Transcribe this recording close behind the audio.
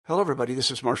Hello, everybody. This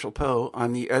is Marshall Poe.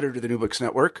 I'm the editor of the New Books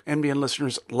Network. NBN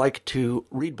listeners like to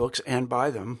read books and buy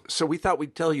them. So we thought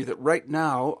we'd tell you that right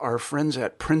now, our friends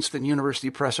at Princeton University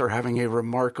Press are having a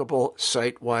remarkable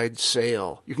site-wide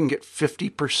sale. You can get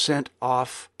 50%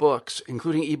 off books,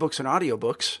 including ebooks and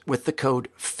audiobooks, with the code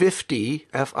 50,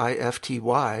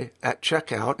 F-I-F-T-Y, at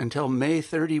checkout until May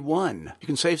 31. You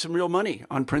can save some real money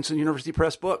on Princeton University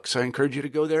Press books. I encourage you to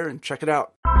go there and check it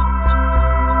out.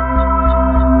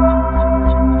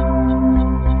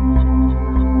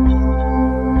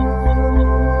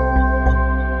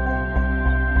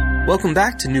 Welcome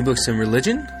back to New Books in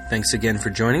Religion. Thanks again for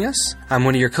joining us. I'm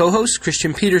one of your co-hosts,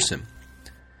 Christian Peterson.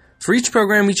 For each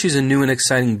program, we choose a new and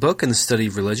exciting book in the study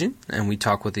of religion, and we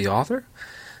talk with the author.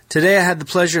 Today, I had the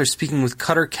pleasure of speaking with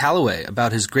Cutter Callaway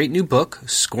about his great new book,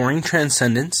 Scoring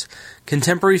Transcendence,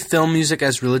 Contemporary Film Music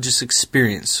as Religious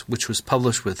Experience, which was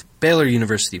published with Baylor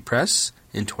University Press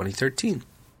in 2013.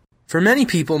 For many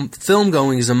people,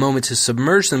 film-going is a moment to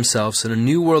submerge themselves in a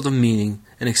new world of meaning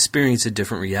and experience a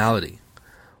different reality.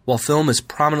 While film is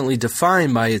prominently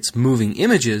defined by its moving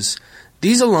images,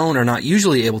 these alone are not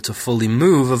usually able to fully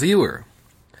move a viewer.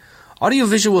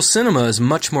 Audiovisual cinema is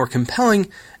much more compelling,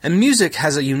 and music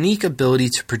has a unique ability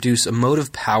to produce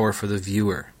emotive power for the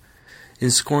viewer.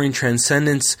 In Scoring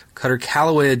Transcendence, Cutter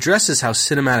Callaway addresses how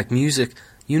cinematic music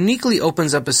uniquely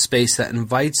opens up a space that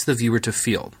invites the viewer to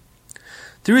feel.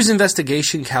 Through his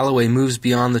investigation, Callaway moves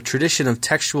beyond the tradition of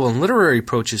textual and literary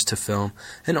approaches to film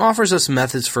and offers us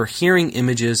methods for hearing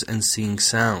images and seeing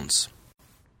sounds.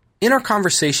 In our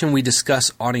conversation, we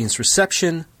discuss audience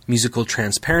reception, musical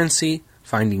transparency,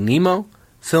 Finding Nemo,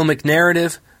 filmic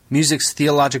narrative, music's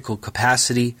theological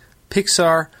capacity,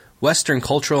 Pixar, Western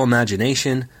cultural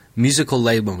imagination, musical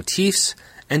leitmotifs,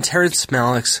 and Terrence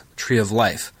Malick's Tree of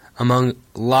Life, among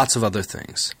lots of other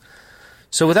things.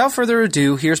 So without further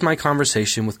ado, here's my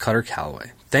conversation with Cutter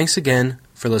Callaway. Thanks again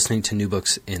for listening to New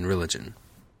Books in Religion.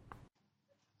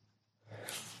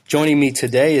 Joining me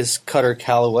today is Cutter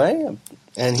Callaway,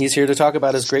 and he's here to talk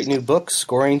about his great new book,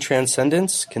 Scoring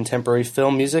Transcendence, Contemporary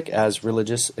Film Music as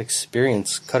Religious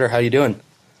Experience. Cutter, how you doing?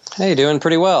 Hey, doing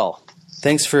pretty well.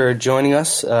 Thanks for joining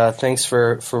us. Thanks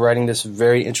for writing this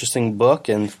very interesting book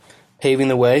and paving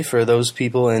the way for those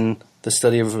people in the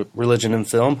study of religion and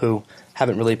film who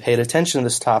haven't really paid attention to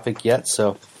this topic yet,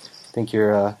 so I think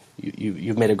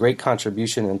you've made a great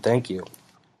contribution, and thank you.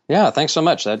 Yeah, thanks so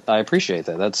much. I appreciate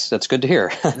that. That's good to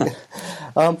hear.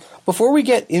 Before we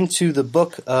get into the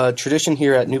book, tradition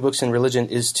here at New Books in Religion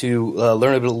is to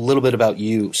learn a little bit about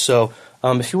you. So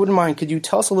if you wouldn't mind, could you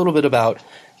tell us a little bit about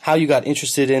how you got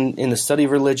interested in the study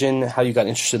of religion, how you got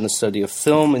interested in the study of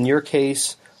film in your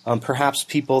case, perhaps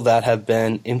people that have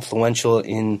been influential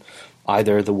in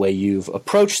either the way you've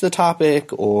approached the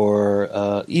topic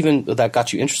or even that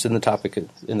got you interested in the topic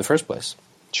in the first place.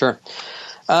 Sure.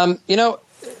 It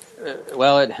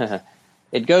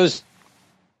goes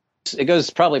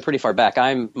probably pretty far back.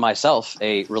 I'm myself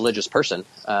a religious person,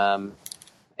 but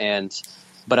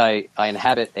I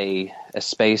inhabit a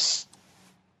space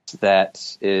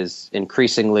that is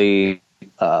increasingly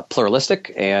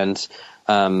pluralistic and,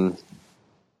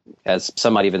 as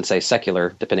some might even say,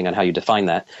 secular, depending on how you define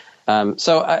that.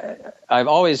 So I've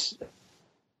always,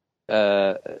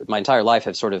 my entire life,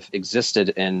 have sort of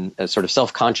existed in sort of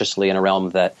self-consciously in a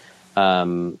realm that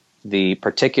the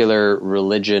particular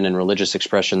religion and religious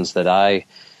expressions that I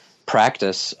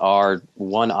practice are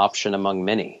one option among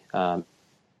many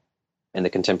in the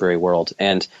contemporary world,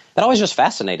 and that always just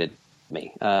fascinated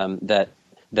me. That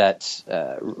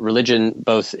religion,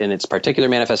 both in its particular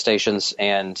manifestations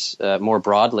and more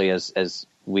broadly, as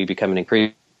we become an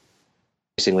increasingly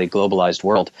globalized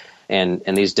world, and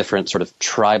these different sort of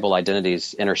tribal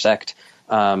identities intersect.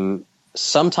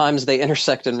 Sometimes they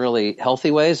intersect in really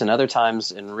healthy ways, and other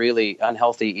times in really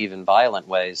unhealthy, even violent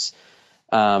ways.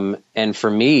 And for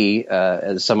me,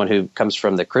 as someone who comes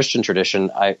from the Christian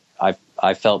tradition, I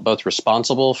felt both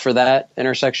responsible for that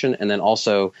intersection and then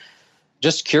also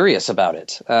just curious about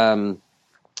it.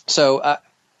 So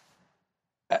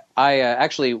I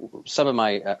actually, some of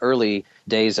my early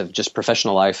days of just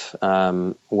professional life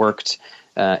worked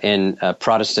in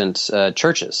Protestant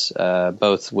churches,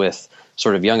 both with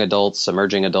sort of young adults,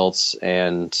 emerging adults,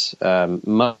 and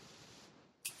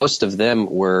most of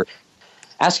them were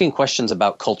asking questions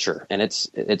about culture and its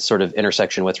sort of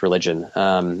intersection with religion.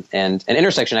 And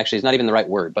intersection actually is not even the right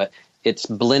word, but it's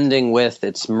blending with,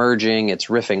 it's merging, it's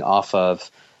riffing off of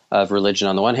religion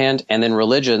on the one hand, and then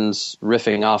religion's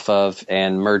riffing off of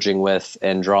and merging with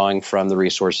and drawing from the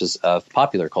resources of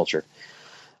popular culture.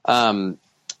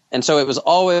 and so it was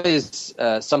always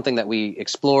something that we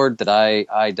explored, that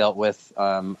I dealt with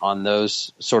on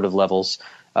those sort of levels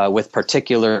with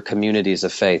particular communities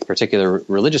of faith, particular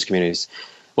religious communities.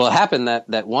 Well, it happened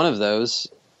that one of those,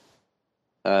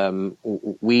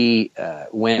 we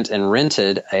went and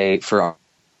rented for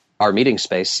our meeting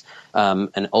space,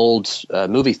 an old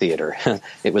movie theater.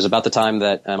 It was about the time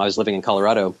that I was living in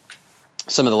Colorado.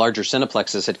 Some of the larger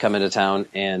cineplexes had come into town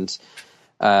and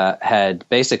had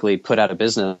basically put out of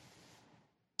business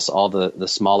all the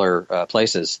smaller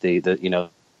places, the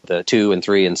 2 and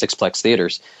 3 and 6-plex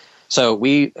theaters. So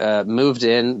we moved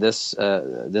in this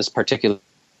particular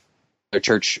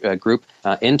church group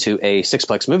into a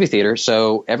 6-plex movie theater.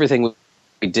 So everything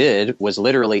we did was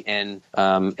literally in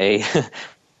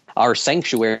our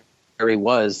sanctuary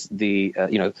was the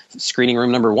screening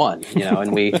room number 1,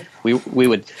 and we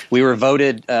were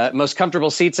voted most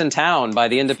comfortable seats in town by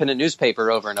the Independent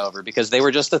newspaper over and over because they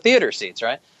were just the theater seats,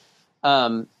 right?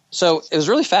 So it was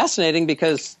really fascinating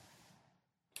because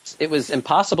it was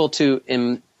impossible to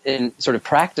in sort of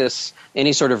practice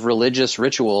any sort of religious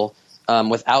ritual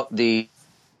without the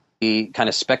kind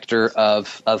of specter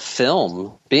of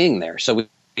film being there. So we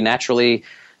naturally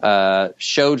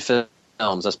showed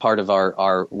films as part of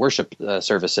our worship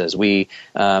services. We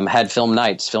had film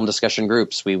nights, film discussion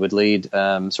groups. We would lead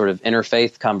sort of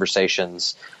interfaith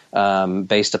conversations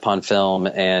based upon film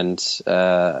and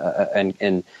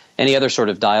any other sort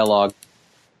of dialogue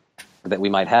that we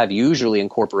might have, usually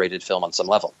incorporated film on some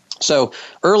level. So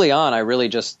early on, I really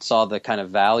just saw the kind of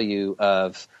value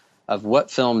of what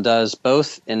film does,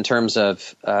 both in terms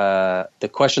of the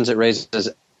questions it raises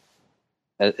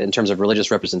in terms of religious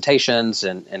representations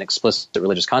and explicit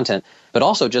religious content, but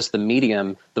also just the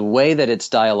medium, the way that it's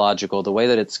dialogical, the way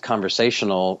that it's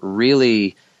conversational,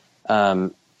 really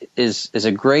is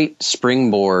a great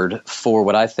springboard for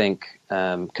what I think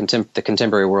the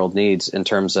contemporary world needs in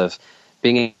terms of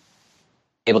being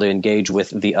able to engage with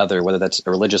the other, whether that's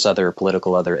a religious other, a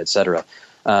political other, et cetera,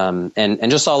 and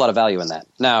just saw a lot of value in that.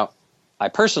 Now, I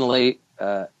personally,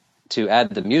 to add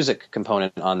the music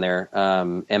component on there,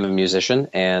 am a musician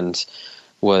and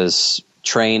was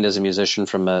trained as a musician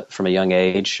from a young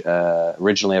age.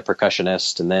 Originally a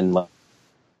percussionist, and then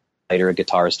later a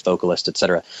guitarist, vocalist,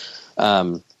 etc.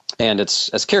 And it's,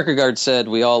 as Kierkegaard said,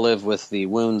 we all live with the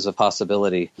wounds of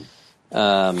possibility.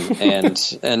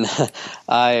 And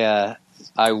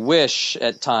I wish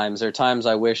at times, there are times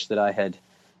I wish that I had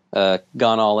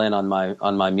gone all in on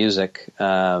my music,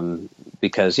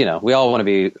 because we all want to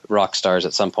be rock stars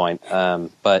at some point.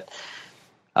 But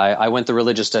I went the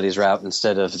religious studies route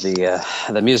instead of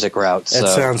the music route. That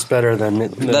sounds better than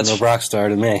the rock star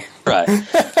to me. Right.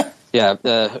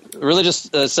 Yeah. Religious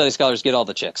studies scholars get all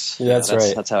the chicks. That's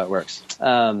right. That's how it works.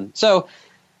 But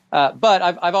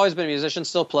I've always been a musician,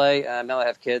 still play. Now that I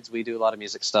have kids, we do a lot of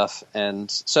music stuff, and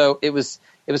so it was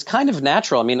kind of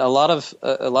natural. I mean, a lot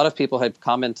of people had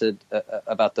commented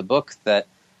about the book that,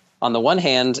 on the one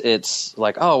hand, it's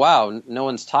like, oh wow, no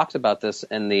one's talked about this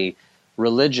in the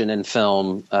religion and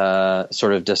film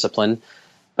sort of discipline,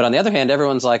 but on the other hand,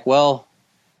 everyone's like, well,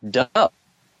 duh,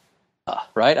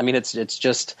 right? I mean, it's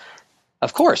just.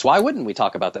 Of course, why wouldn't we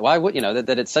talk about that? Why would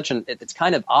that it's it's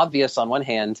kind of obvious on one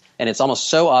hand, and it's almost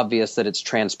so obvious that it's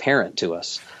transparent to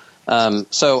us.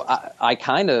 So I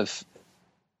kind of,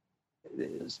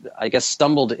 I guess,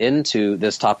 stumbled into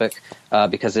this topic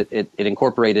because it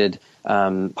incorporated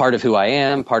part of who I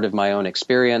am, part of my own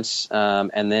experience,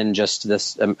 and then just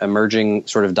this emerging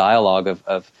sort of dialogue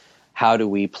of how do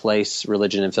we place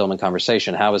religion and film in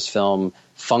conversation? How is film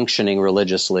functioning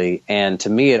religiously? And to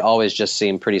me, it always just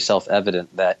seemed pretty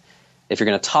self-evident that if you're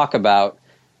going to talk about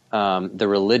the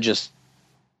religious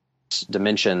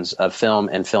dimensions of film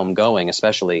and film going,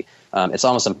 especially, it's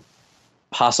almost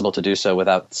impossible to do so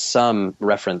without some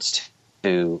reference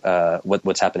to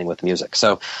what's happening with music.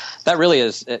 So that really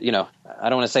is, I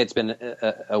don't want to say it's been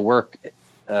a work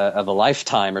of a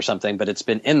lifetime or something, but it's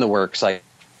been in the works, I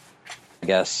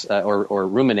guess, or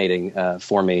ruminating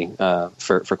for me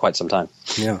for quite some time.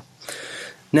 Yeah.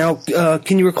 Now,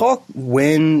 can you recall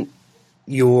when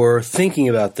your thinking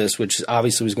about this, which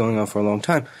obviously was going on for a long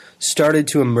time, started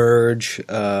to emerge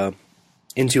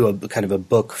into a kind of a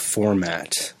book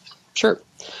format? Sure.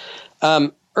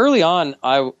 Early on,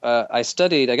 I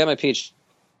studied. I got my PhD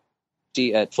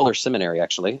at Fuller Seminary,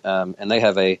 actually, and they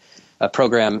have a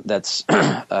program that's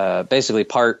basically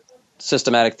part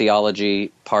systematic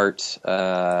theology, part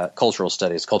cultural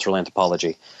studies, cultural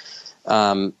anthropology.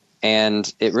 And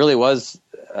it really was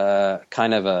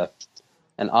kind of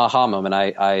an aha moment.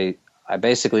 I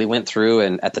basically went through,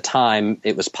 and at the time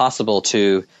it was possible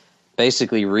to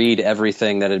basically read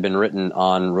everything that had been written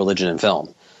on religion and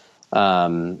film.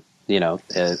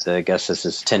 I guess this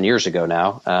is 10 years ago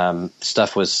now.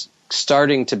 Stuff was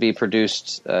starting to be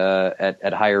produced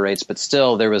at higher rates, but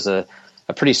still there was a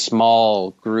pretty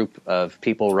small group of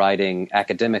people writing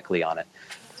academically on it.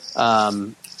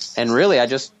 And really,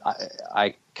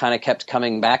 I kind of kept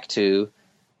coming back to,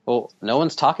 well, no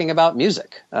one's talking about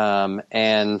music.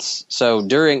 And so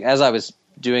as I was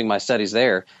doing my studies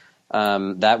there,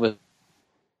 that was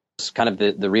kind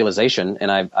of the realization. And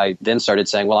I then started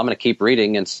saying, well, I'm going to keep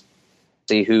reading and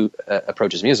see who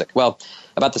approaches music. Well,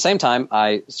 about the same time,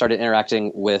 I started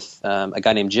interacting with a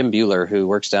guy named Jim Buehler, who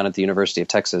works down at the University of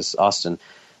Texas, Austin,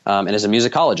 and is a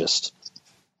musicologist.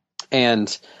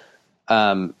 And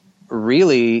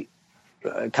really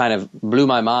kind of blew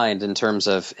my mind in terms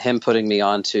of him putting me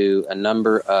onto a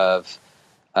number of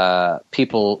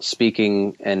people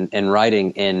speaking and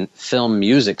writing in film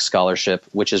music scholarship,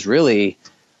 which is really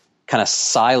kind of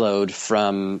siloed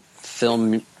from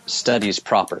film studies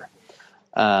proper.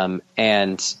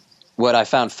 And what I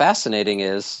found fascinating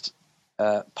is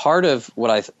part of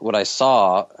what I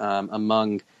saw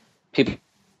among people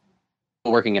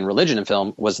working in religion and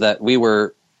film was that we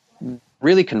were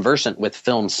really conversant with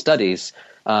film studies,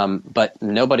 but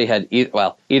nobody had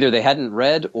either they hadn't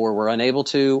read or were unable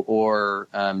to, or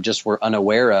just were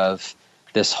unaware of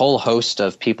this whole host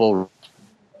of people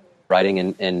writing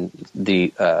in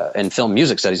film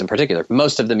music studies in particular,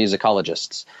 most of the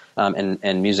musicologists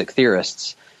and music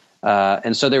theorists.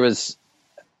 And so there was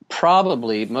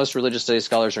probably most religious studies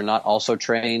scholars are not also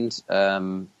trained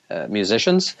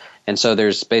musicians. And so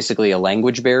there's basically a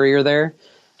language barrier there.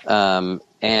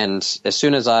 And as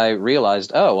soon as I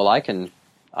realized,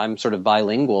 I'm sort of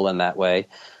bilingual in that way.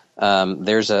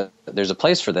 There's a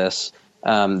place for this.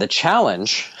 The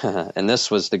challenge, and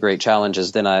this was the great challenge,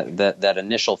 is then that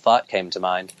initial thought came to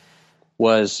mind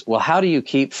was, well, how do you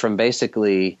keep from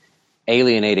basically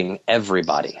alienating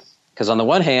everybody? Because on the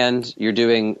one hand, you're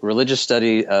doing religious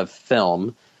study of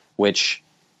film, which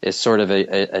is sort of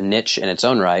a niche in its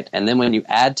own right. And then when you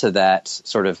add to that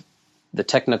sort of the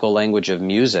technical language of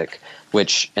music,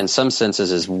 which in some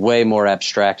senses is way more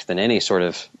abstract than any sort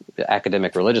of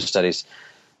academic religious studies,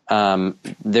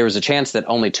 there was a chance that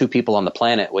only two people on the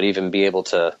planet would even be able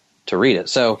to read it.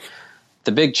 So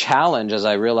the big challenge, as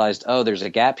I realized, there's a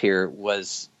gap here,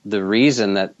 was the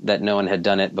reason that no one had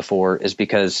done it before is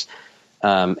because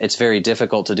it's very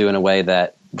difficult to do in a way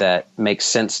that makes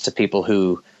sense to people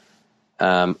who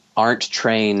aren't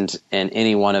trained in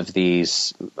any one of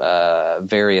these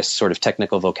various sort of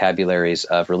technical vocabularies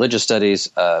of religious studies,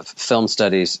 of film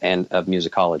studies, and of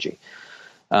musicology.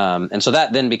 And so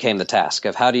that then became the task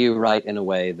of how do you write in a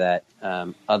way that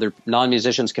other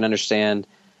non-musicians can understand,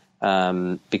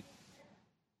 because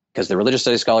they're religious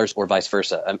studies scholars, or vice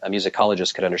versa, a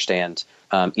musicologist could understand,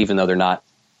 even though they're not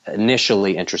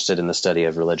initially interested in the study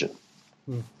of religion.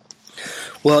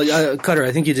 Well, Cutter,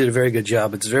 I think you did a very good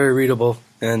job. It's very readable,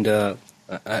 and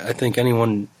I think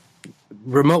anyone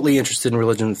remotely interested in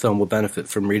religion and film will benefit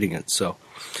from reading it. So,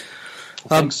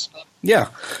 thanks. Yeah.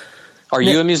 Are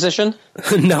you a musician?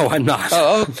 No, I'm not.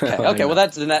 Oh, okay. No, okay. Well,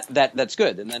 that's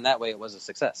good, and then that way it was a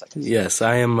success, I guess. Yes,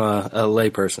 I am a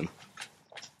layperson.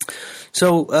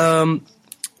 So,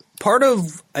 part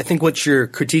of I think what you're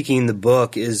critiquing in the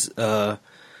book is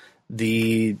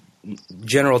the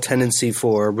general tendency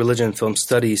for religion and film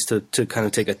studies to kind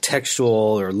of take a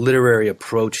textual or literary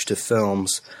approach to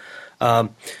films,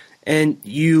 and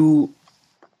you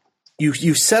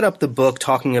set up the book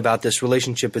talking about this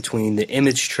relationship between the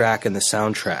image track and the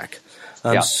soundtrack.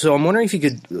 So I'm wondering if you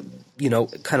could,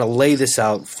 kind of lay this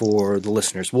out for the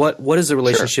listeners. What is the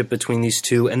relationship between these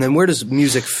two, and then where does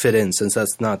music fit in, since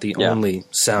that's not the only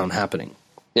sound happening?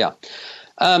 Yeah.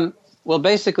 Well,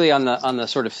 basically, on the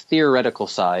sort of theoretical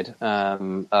side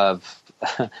of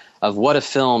what a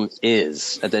film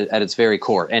is at its very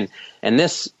core, and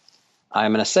this,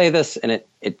 I'm going to say this, and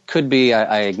it could be.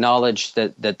 I acknowledge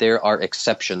that there are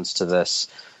exceptions to this,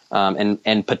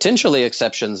 and potentially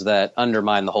exceptions that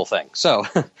undermine the whole thing. So,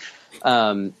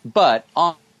 but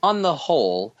on the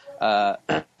whole,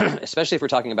 especially if we're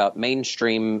talking about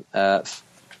mainstream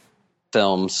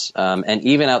films, and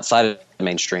even outside of the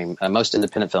mainstream, most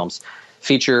independent films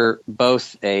feature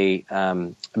both a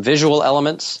visual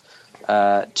elements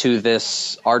to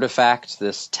this artifact,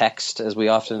 this text, as we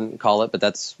often call it, but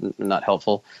that's not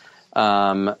helpful,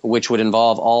 which would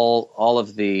involve all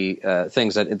of the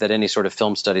things that any sort of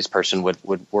film studies person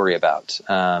would worry about.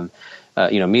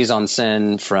 Mise en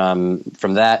scène,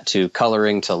 from that to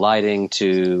coloring to lighting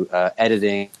to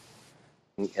editing,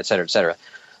 et cetera, et cetera.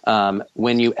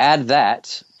 When you add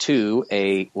that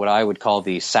to what I would call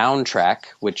the soundtrack,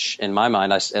 which in my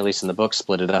mind, at least in the book,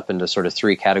 split it up into sort of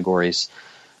three categories: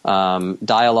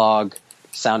 dialogue,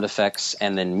 sound effects,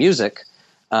 and then music.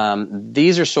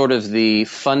 These are sort of the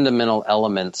fundamental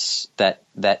elements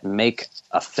that make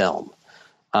a film,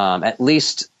 at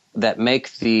least that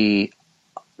make the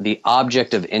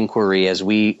object of inquiry as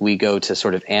we go to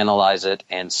sort of analyze it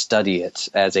and study it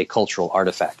as a cultural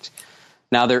artifact.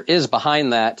 Now, there is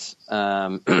behind that,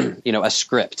 a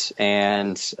script,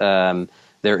 and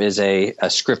there is a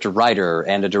script writer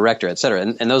and a director, et cetera.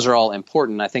 And those are all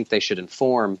important. I think they should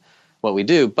inform what we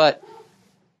do. But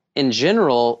in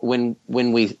general, when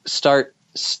we start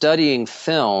studying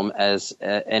film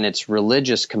and its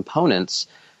religious components,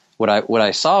 what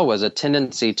I saw was a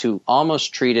tendency to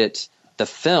almost treat the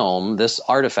film, this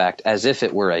artifact, as if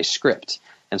it were a script.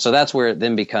 And so that's where it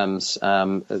then becomes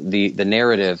the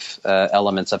narrative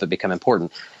elements of it become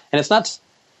important. And it's not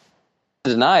to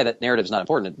deny that narrative is not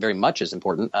important. It very much is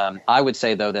important. I would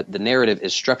say, though, that the narrative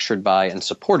is structured by and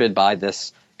supported by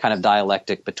this kind of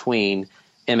dialectic between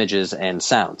images and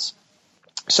sounds.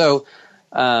 So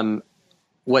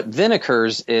what then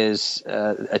occurs is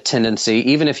a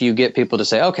tendency, even if you get people to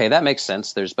say, okay, that makes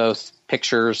sense. There's both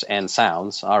pictures and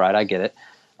sounds. All right, I get it.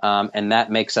 And that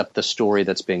makes up the story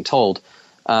that's being told.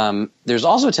 There's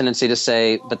also a tendency to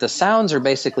say, but the sounds are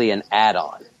basically an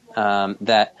add-on,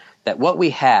 that what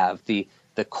we have, the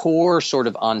core sort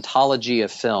of ontology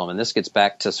of film, and this gets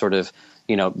back to sort of,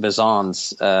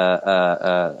 Bazan's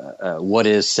what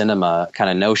is cinema kind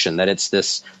of notion, that it's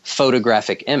this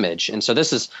photographic image. And so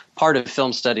this is part of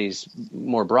film studies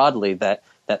more broadly, that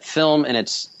film in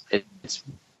its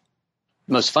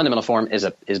most fundamental form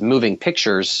is moving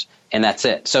pictures, and that's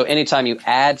it. So anytime you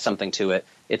add something to it,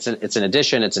 it's an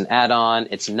addition, it's an add-on,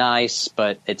 it's nice,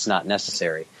 but it's not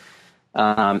necessary.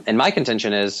 And my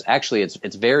contention is actually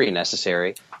it's very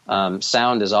necessary.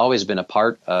 Sound has always been a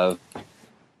part of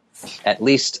at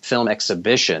least film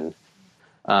exhibition,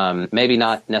 maybe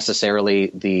not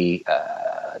necessarily the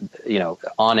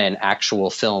on an actual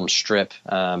film strip,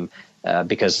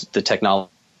 because the technology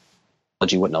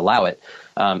wouldn't allow it.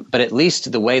 But at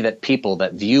least the way that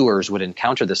viewers would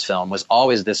encounter this film was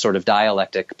always this sort of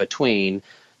dialectic between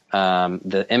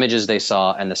the images they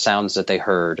saw and the sounds that they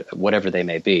heard, whatever they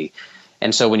may be.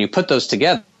 And so when you put those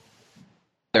together,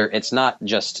 it's not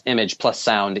just image plus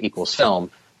sound equals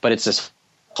film, but it's this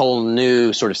whole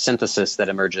new sort of synthesis that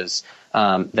emerges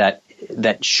that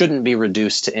shouldn't be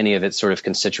reduced to any of its sort of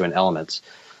constituent elements.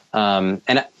 And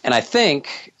I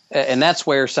think, and that's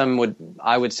where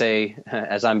I would say,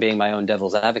 as I'm being my own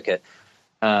devil's advocate,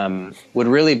 would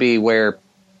really be where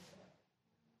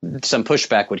some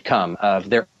pushback would come.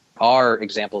 There are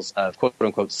examples of quote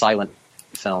unquote silent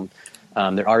film.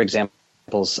 There are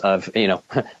examples of,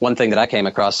 one thing that I came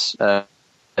across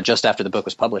just after the book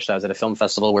was published. I was at a film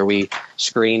festival where we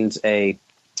screened a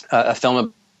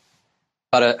film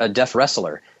about a deaf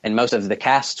wrestler, and most of the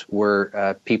cast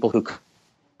were people who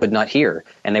could not hear,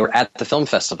 and they were at the film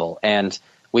festival, and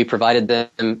we provided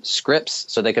them scripts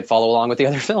so they could follow along with the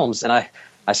other films. And I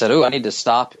said, I need to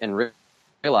stop and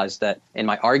realize that in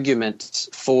my argument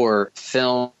for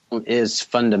film is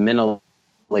fundamentally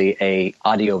a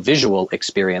audiovisual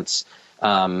experience,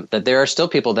 that there are still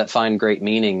people that find great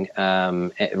meaning,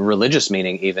 religious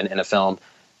meaning even, in a film,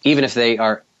 even if they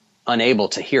are unable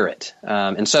to hear it.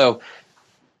 And so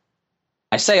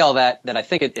I say all that I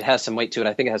think it has some weight to it.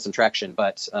 I think it has some traction,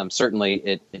 but certainly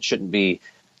it shouldn't be,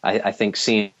 I think,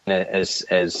 seen as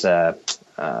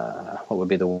what would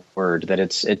be the word, that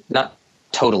it's not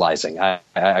totalizing.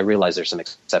 I realize there's some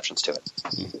exceptions to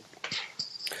it.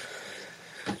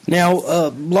 Now, a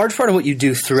large part of what you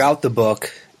do throughout the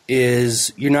book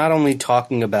is you're not only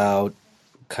talking about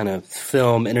kind of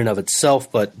film in and of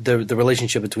itself, but the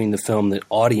relationship between the film and the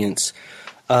audience.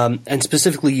 And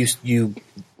specifically, you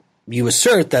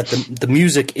assert that the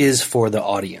music is for the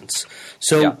audience.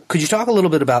 So Could you talk a little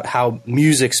bit about how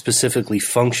music specifically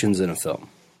functions in a film?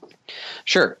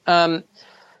 Sure.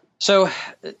 So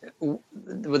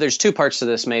there's two parts to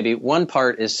this, maybe. One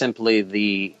part is simply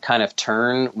the kind of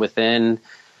turn within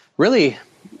really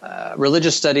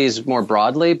religious studies more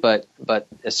broadly, but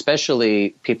especially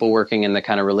people working in the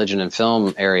kind of religion and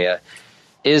film area,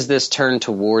 is this turn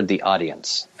toward the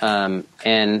audience. And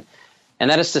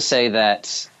that is to say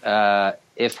that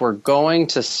if we're going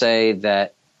to say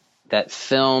that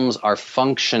films are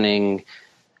functioning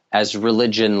as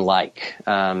religion-like,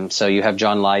 so you have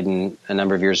John Lydon a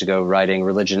number of years ago writing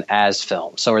Religion as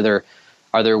Film. So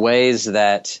are there ways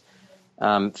that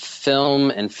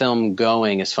film and film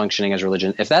going is functioning as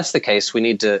religion? If that's the case, we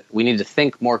need to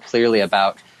think more clearly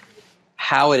about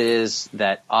how it is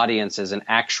that audiences and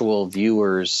actual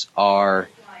viewers are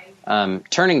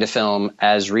turning to film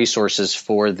as resources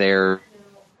for their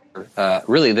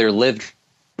really their lived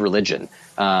religion,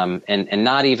 and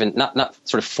not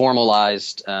sort of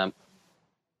formalized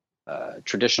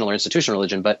traditional or institutional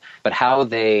religion, but how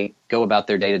they go about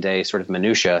their day-to-day sort of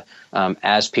minutia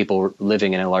as people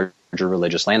living in a larger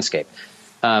religious landscape.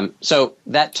 So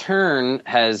that turn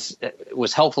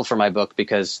was helpful for my book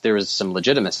because there was some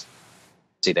legitimacy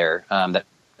there, that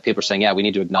people are saying, yeah, we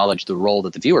need to acknowledge the role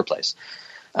that the viewer plays.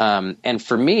 And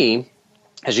for me,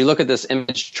 as you look at this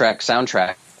image track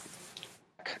soundtrack,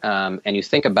 and you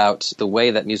think about the way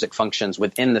that music functions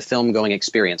within the film-going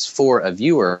experience for a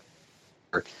viewer,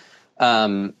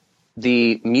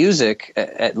 the music,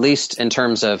 at least in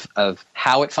terms of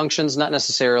how it functions, not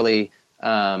necessarily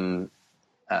the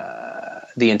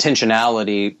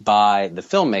intentionality by the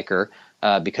filmmaker,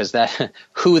 because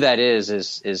who that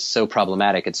is so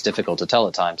problematic. It's difficult to tell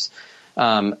at times.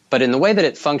 But in the way that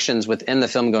it functions within the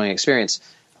film-going experience,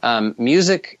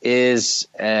 music is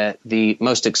the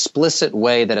most explicit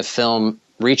way that a film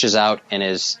reaches out and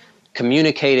is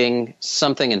communicating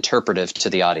something interpretive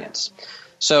to the audience.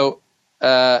 So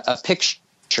a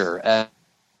picture,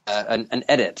 an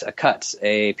edit, a cut,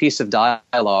 a piece of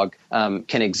dialogue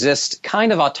can exist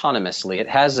kind of autonomously. It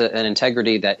has an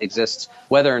integrity that exists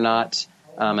whether or not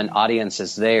an audience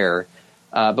is there.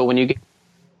 But when you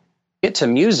get to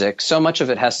music, so much of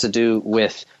it has to do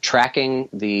with tracking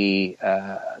the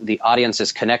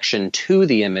audience's connection to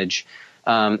the image,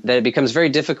 that it becomes very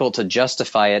difficult to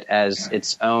justify it as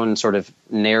its own sort of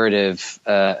narrative,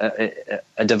 a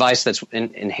device that's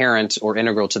inherent or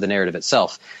integral to the narrative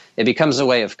itself. It becomes a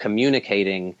way of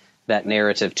communicating that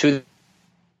narrative to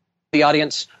the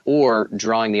audience or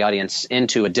drawing the audience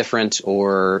into a different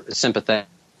or sympathetic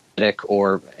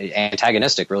or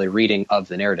antagonistic, really, reading of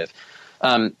the narrative.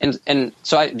 And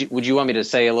so would you want me to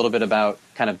say a little bit about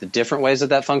kind of the different ways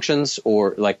that functions,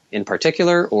 or like in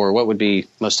particular, or what would be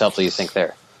most helpful, you think,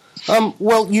 there?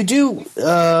 Well, you do.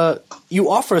 You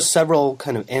offer several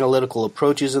kind of analytical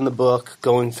approaches in the book,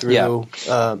 going through,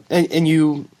 and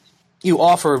you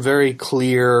offer very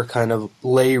clear kind of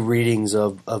lay readings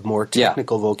of more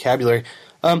technical vocabulary.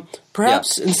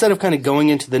 Perhaps instead of kind of going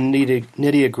into the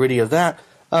nitty-gritty of that,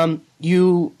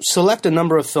 you select a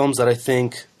number of films that I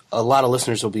think a lot of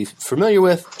listeners will be familiar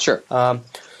with. Sure.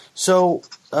 So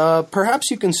perhaps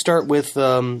you can start with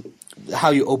how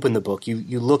you open the book.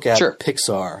 You look at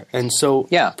Pixar. And so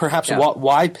perhaps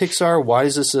why Pixar? Why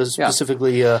is this a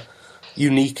specifically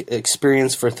unique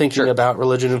experience for thinking about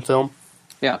religion in film?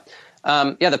 Yeah.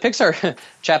 The Pixar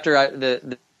chapter,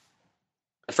 the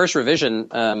first revision,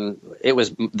 it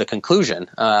was the conclusion,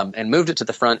 and moved it to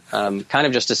the front, kind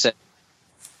of just to say,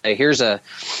 hey, here's a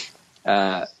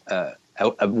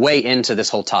way into this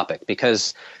whole topic,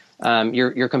 because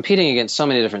you're competing against so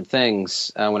many different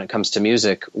things when it comes to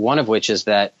music, one of which is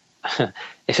that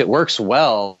if it works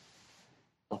well,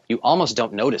 you almost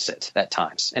don't notice it at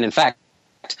times. And in fact,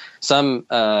 some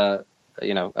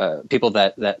people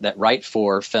that write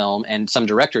for film, and some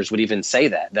directors would even say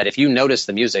that if you notice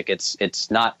the music,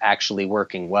 it's not actually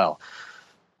working well.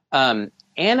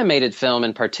 Animated film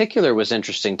in particular was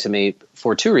interesting to me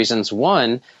for two reasons.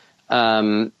 One,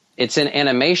 it's in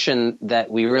animation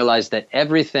that we realize that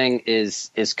everything is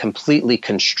completely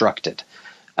constructed.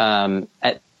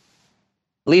 At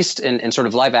least in sort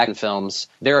of live action films,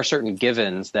 there are certain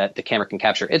givens that the camera can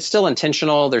capture. It's still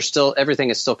intentional. Everything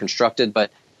is still constructed,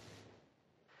 but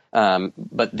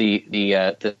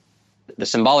the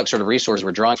symbolic sort of resources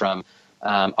we're drawing from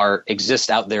exist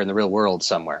out there in the real world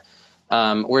somewhere.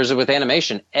 Whereas with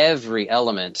animation, every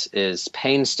element is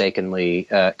painstakingly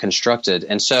constructed,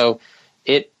 and so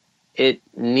it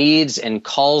needs and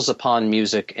calls upon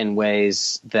music in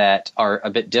ways that are a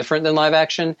bit different than live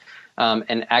action,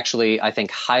 and actually, I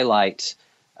think, highlight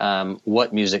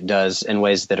what music does in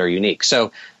ways that are unique.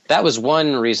 So that was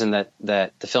one reason that the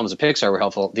films of Pixar were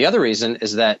helpful. The other reason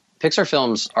is that Pixar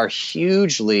films are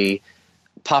hugely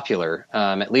popular,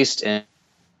 at least in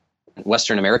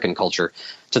Western American culture,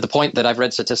 to the point that I've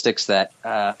read statistics that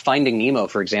Finding Nemo,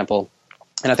 for example,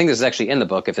 and I think this is actually in the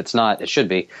book. If it's not, it should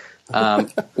be,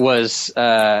 was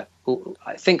I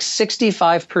think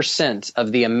 65%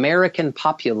 of the American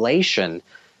population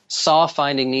saw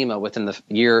Finding Nemo within the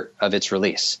year of its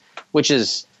release, which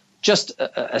is just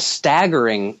a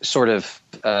staggering sort of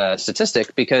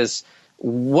statistic, because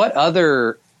what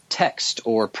other text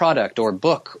or product or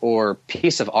book or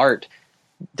piece of art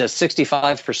does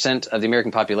 65% of the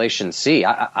American population see?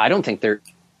 I don't think there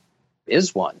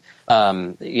is one.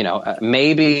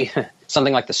 Maybe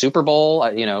something like the Super Bowl,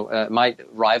 might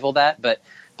rival that, but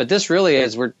But this really,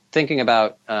 as we're thinking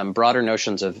about broader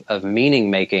notions of meaning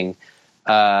making,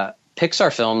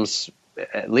 Pixar films,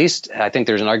 at least I think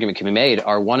there's an argument can be made,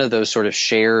 are one of those sort of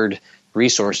shared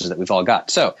resources that we've all got.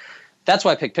 So that's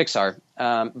why I picked Pixar.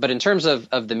 But in terms of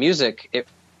the music, it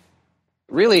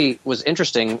really was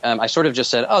interesting. I sort of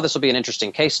just said, oh, this will be an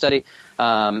interesting case study.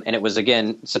 And it was,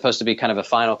 again, supposed to be kind of a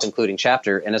final concluding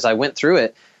chapter. And as I went through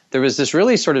it, there was this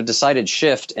really sort of decided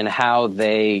shift in how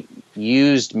they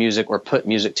used music or put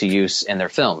music to use in their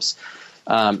films.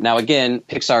 Now, again,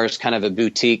 Pixar is kind of a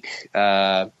boutique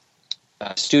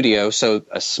studio, so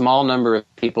a small number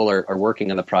of people are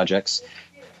working on the projects.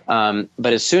 But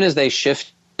as soon as they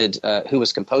shifted who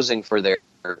was composing for their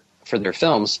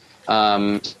films,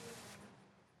 some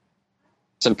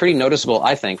pretty noticeable,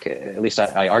 I think, at least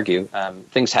I argue,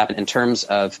 things happen in terms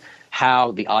of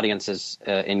how the audiences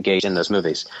engage in those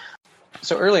movies.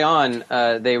 So early on,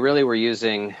 they really were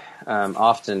using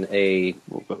often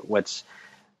what's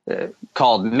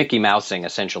called Mickey Mousing,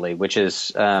 essentially, which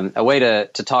is a way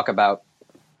to talk about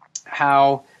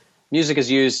how music is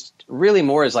used really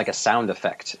more as like a sound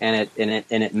effect, and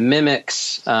it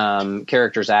mimics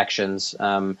characters' actions.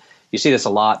 You see this a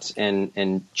lot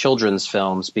in children's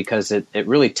films because it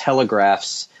really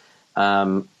telegraphs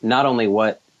not only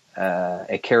what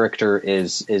a character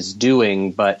is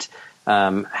doing, but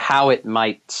how it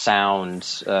might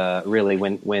sound really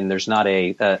when there's not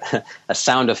a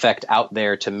sound effect out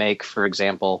there to make, for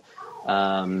example,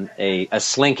 a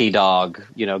slinky dog,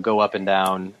 go up and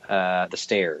down the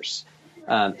stairs.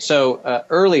 So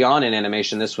early on in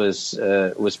animation, this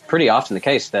was pretty often the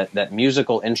case that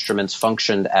musical instruments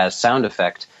functioned as sound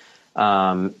effect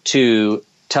to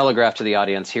telegraph to the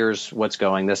audience, here's what's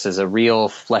going. This is a real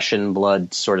flesh and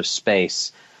blood sort of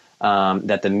space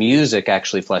that the music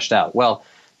actually fleshed out. Well,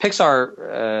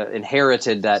 Pixar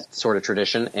inherited that sort of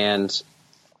tradition and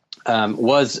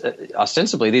was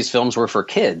ostensibly these films were for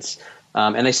kids,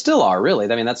 and they still are,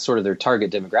 really. I mean, that's sort of their target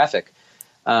demographic.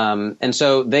 And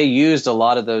so they used a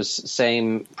lot of those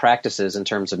same practices in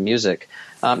terms of music.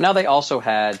 Now they also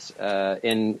had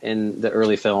in the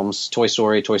early films, Toy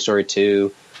Story, Toy Story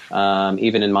 2,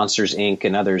 even in Monsters, Inc.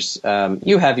 and others,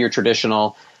 you have your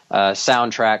traditional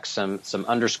soundtrack, some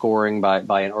underscoring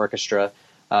by an orchestra,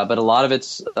 but a lot of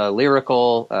it's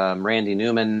lyrical. Randy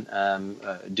Newman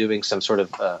doing some sort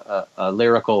of a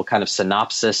lyrical kind of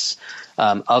synopsis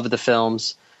of the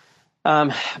films.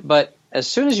 But as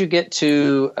soon as you get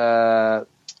to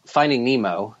Finding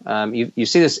Nemo, you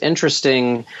see this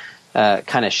interesting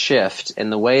kind of shift in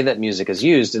the way that music is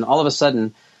used, and all of a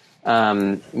sudden,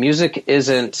 music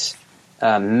isn't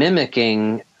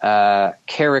mimicking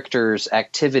characters'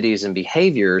 activities and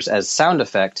behaviors as sound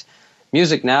effect.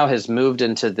 Music now has moved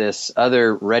into this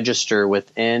other register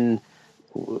within,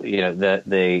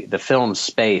 the film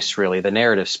space, really, the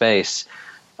narrative space,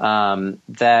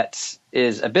 that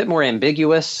is a bit more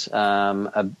ambiguous,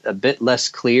 a bit less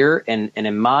clear, and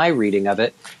in my reading of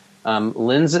it,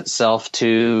 lends itself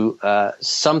to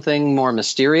something more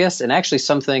mysterious, and actually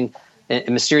something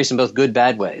mysterious in both good,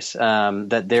 bad ways.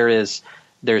 That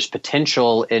there's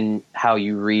potential in how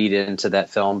you read into that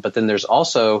film, but then there's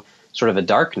also sort of a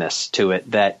darkness to it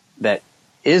that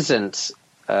isn't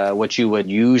what you would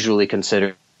usually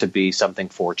consider to be something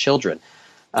for children.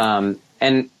 And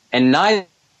neither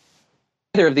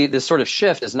of this sort of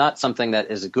shift is not something that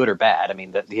is good or bad. I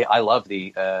mean, I love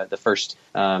the first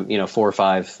 4 or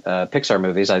 5 Pixar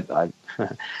movies.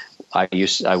 I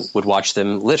would watch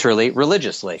them literally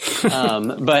religiously,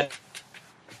 but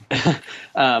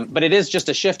it is just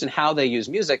a shift in how they use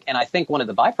music. And I think one of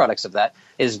the byproducts of that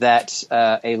is that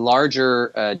a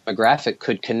larger demographic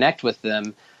could connect with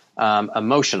them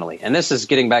emotionally. And this is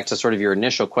getting back to sort of your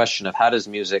initial question of how does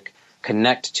music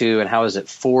connect to and how is it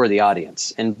for the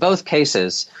audience. In both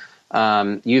cases,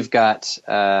 you've got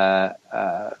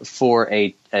for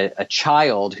a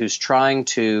child who's trying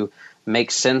to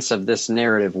make sense of this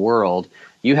narrative world,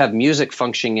 you have music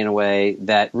functioning in a way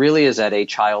that really is at a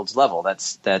child's level.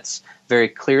 That's very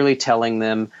clearly telling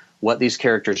them what these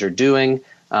characters are doing,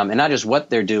 and not just what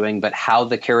they're doing, but how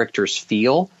the characters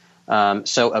feel.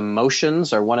 So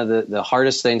emotions are one of the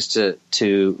hardest things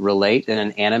to relate in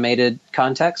an animated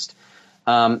context.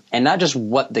 And not just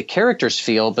what the characters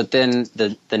feel, but then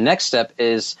the next step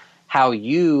is how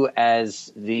you,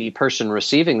 as the person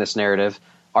receiving this narrative,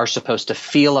 are supposed to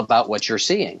feel about what you're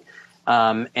seeing.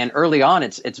 And early on,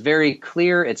 it's very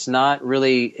clear. It's not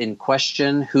really in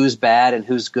question who's bad and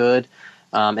who's good.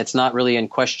 It's not really in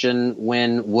question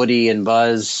when Woody and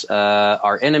Buzz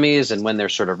are enemies and when they're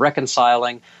sort of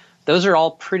reconciling. Those are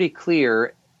all pretty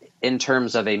clear in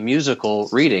terms of a musical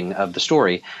reading of the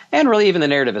story, and really even the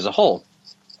narrative as a whole.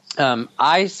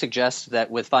 I suggest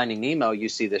that with Finding Nemo, you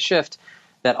see the shift,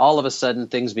 that all of a sudden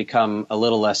things become a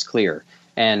little less clear,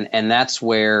 and that's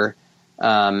where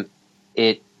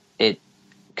it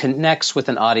connects with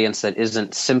an audience that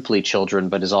isn't simply children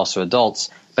but is also adults,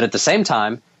 but at the same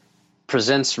time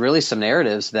presents really some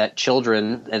narratives that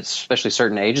children, especially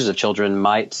certain ages of children,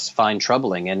 might find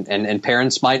troubling, and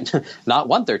parents might not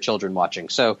want their children watching.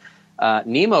 So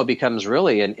Nemo becomes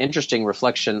really an interesting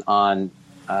reflection on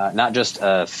not just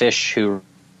a fish who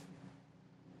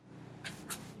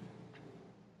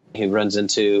runs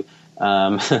into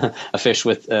a fish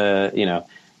with a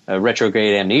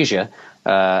retrograde amnesia,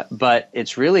 but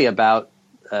it's really about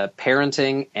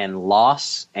parenting and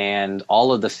loss and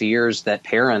all of the fears that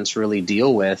parents really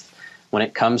deal with when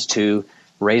it comes to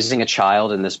raising a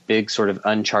child in this big sort of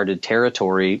uncharted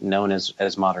territory known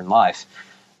as modern life.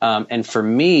 And for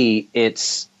me,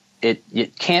 it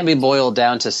can't be boiled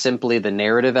down to simply the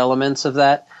narrative elements of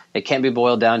that. It can't be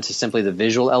boiled down to simply the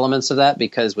visual elements of that,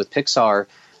 because with Pixar,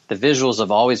 the visuals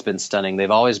have always been stunning. They've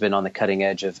always been on the cutting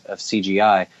edge of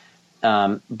CGI.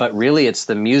 But really, it's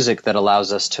the music that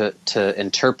allows us to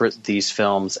interpret these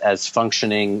films as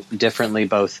functioning differently,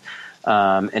 both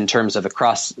in terms of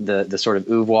across the sort of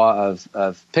oeuvre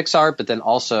of Pixar, but then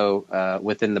also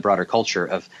within the broader culture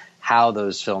of how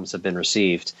those films have been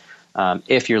received,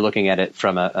 if you're looking at it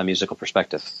from a musical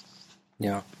perspective.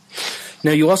 Yeah.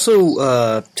 Now, you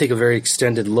also take a very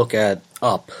extended look at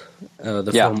Up,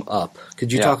 the film Up.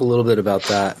 Could you talk a little bit about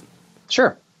that?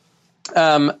 Sure.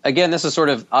 Again, this is sort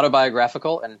of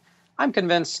autobiographical, and I'm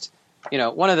convinced,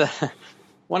 one of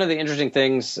the interesting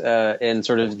things in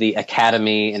sort of the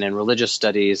academy and in religious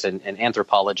studies and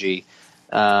anthropology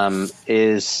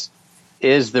is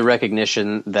the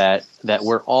recognition that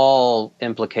we're all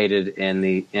implicated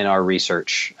in our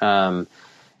research,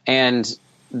 and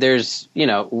there's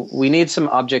we need some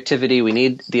objectivity. We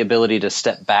need the ability to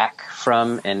step back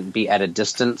from and be at a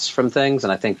distance from things,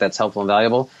 and I think that's helpful and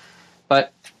valuable.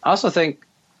 But I also think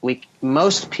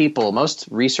most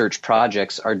research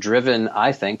projects are driven,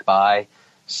 I think, by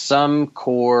some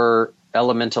core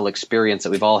elemental experience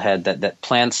that we've all had that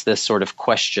plants this sort of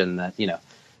question that,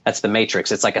 that's the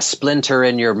matrix. It's like a splinter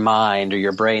in your mind or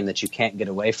your brain that you can't get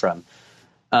away from.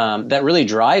 That really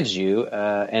drives you,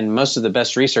 and most of the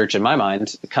best research, in my mind,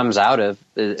 is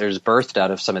birthed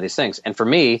out of some of these things. And for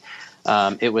me,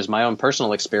 it was my own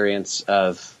personal experience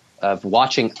of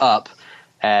watching Up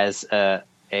as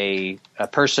a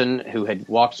person who had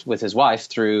walked with his wife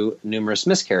through numerous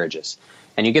miscarriages.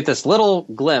 And you get this little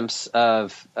glimpse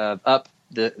of Up,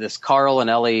 this Carl and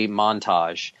Ellie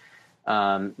montage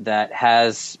that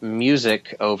has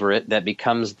music over it that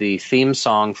becomes the theme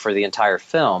song for the entire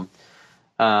film.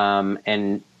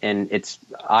 And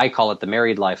I call it the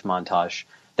married life montage,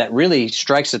 that really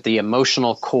strikes at the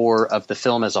emotional core of the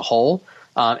film as a whole.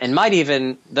 And might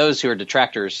even, those who are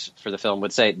detractors for the film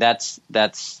would say that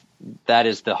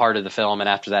is the heart of the film, and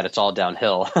after that it's all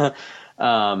downhill.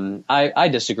 I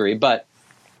disagree, but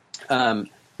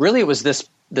really it was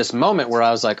this moment where I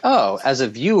was like, oh, as a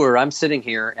viewer, I'm sitting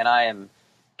here and I am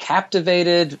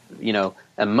captivated,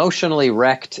 emotionally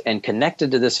wrecked and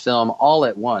connected to this film all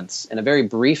at once in a very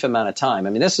brief amount of time. I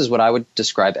mean, this is what I would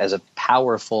describe as a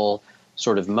powerful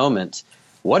sort of moment.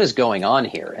 What is going on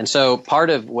here? And so part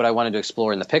of what I wanted to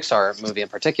explore in the Pixar movie in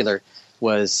particular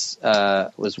was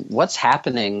what's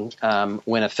happening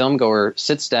when a filmgoer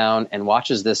sits down and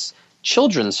watches this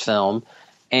children's film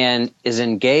and is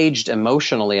engaged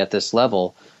emotionally at this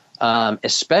level,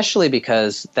 especially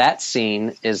because that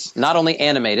scene is not only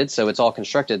animated, so it's all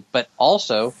constructed, but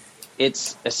also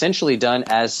it's essentially done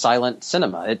as silent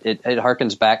cinema. It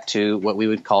harkens back to what we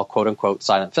would call quote-unquote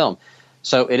silent film.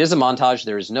 So it is a montage.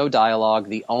 There is no dialogue.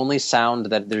 The only sound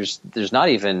that there's not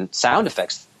even sound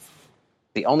effects.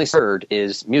 The only heard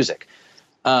is music.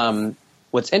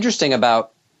 What's interesting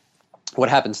about what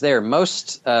happens there,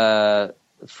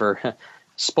 for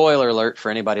spoiler alert for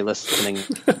anybody listening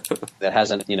that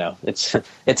hasn't,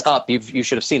 it's Up. You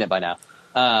should have seen it by now.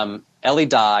 Ellie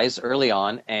dies early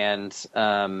on, and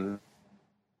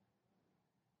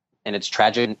it's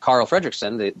tragic. Carl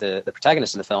Fredricksen, the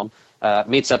protagonist in the film,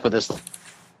 meets up with this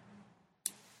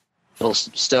little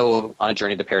stow on a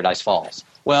journey to Paradise Falls.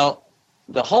 Well,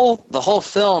 the whole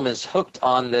film is hooked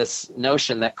on this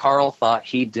notion that Carl thought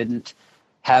he didn't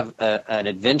have an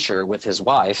adventure with his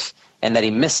wife, and that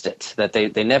he missed it, that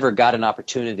they never got an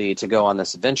opportunity to go on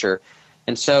this adventure.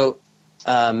 And so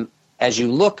as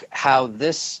you look how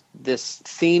this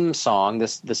theme song,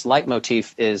 this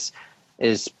leitmotif is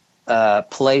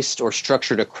placed or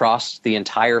structured across the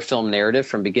entire film narrative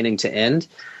from beginning to end,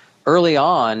 early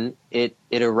on, it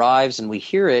arrives and we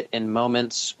hear it in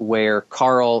moments where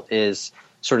Carl is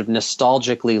sort of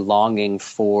nostalgically longing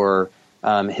for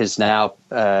his now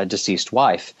deceased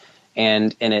wife.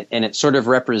 And it sort of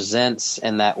represents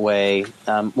in that way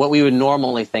what we would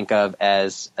normally think of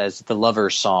as the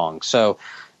lover's song. So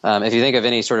if you think of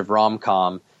any sort of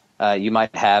rom-com, you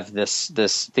might have this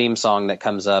theme song that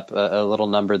comes up, a little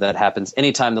number that happens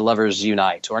anytime the lovers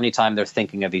unite or anytime they're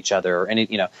thinking of each other, or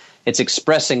it's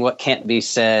expressing what can't be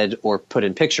said or put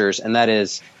in pictures, and that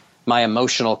is my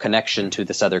emotional connection to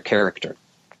this other character.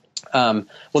 Well,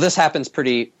 this happens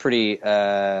pretty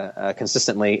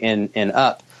consistently in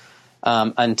Up.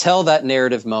 Until that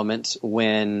narrative moment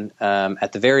when,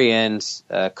 at the very end,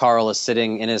 Carl is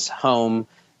sitting in his home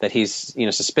that he's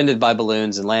suspended by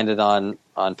balloons and landed on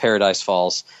Paradise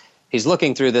Falls. He's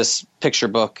looking through this picture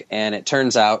book, and it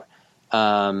turns out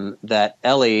that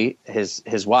Ellie,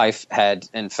 his wife, had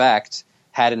in fact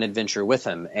had an adventure with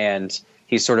him, and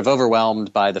he's sort of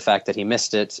overwhelmed by the fact that he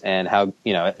missed it and how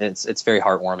it's very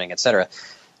heartwarming, etc.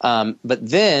 But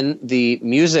then the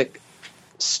music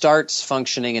starts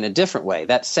functioning in a different way.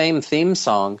 That same theme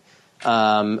song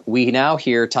we now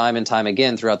hear time and time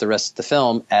again throughout the rest of the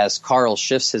film as Carl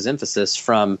shifts his emphasis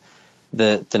from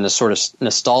the sort of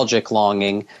nostalgic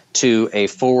longing to a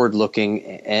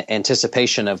forward-looking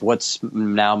anticipation of what's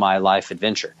now my life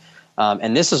adventure.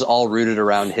 And this is all rooted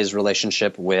around his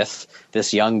relationship with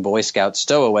this young Boy Scout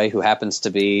stowaway who happens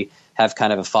to have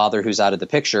kind of a father who's out of the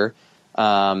picture,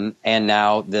 and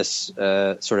now this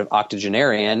sort of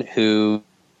octogenarian who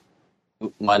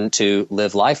one to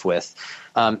live life with.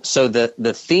 So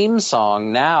the theme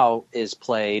song now is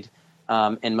played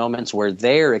in moments where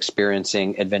they're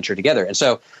experiencing adventure together. And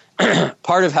so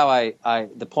part of how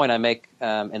the point I make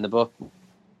in the book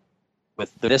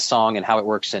with this song and how it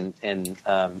works in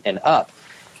Up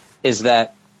is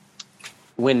that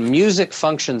when music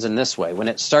functions in this way, when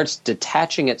it starts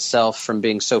detaching itself from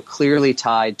being so clearly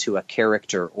tied to a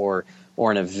character or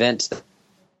an event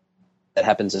that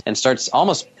happens and starts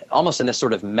almost in this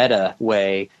sort of meta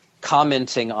way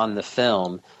commenting on the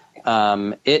film,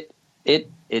 it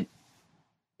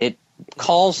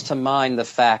calls to mind the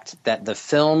fact that the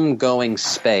film going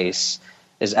space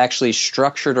is actually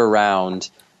structured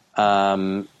around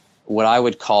what I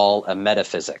would call a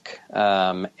metaphysic.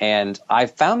 And I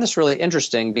found this really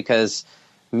interesting because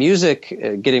music,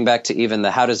 getting back to even the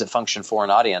how does it function for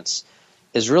an audience,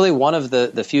 is really one of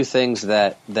the few things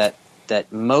that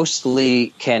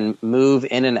mostly can move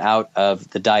in and out of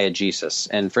the diegesis.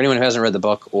 And for anyone who hasn't read the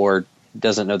book or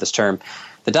doesn't know this term,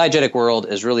 the diegetic world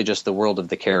is really just the world of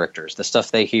the characters, the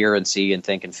stuff they hear and see and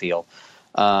think and feel.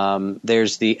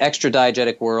 There's the extra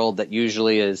diegetic world that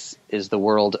usually is the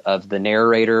world of the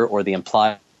narrator or the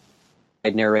implied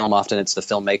narrator. Often it's the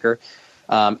filmmaker.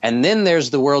 And then there's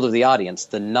the world of the audience,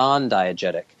 the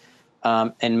non-diegetic.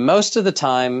 And most of the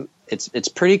time, it's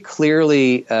pretty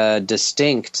clearly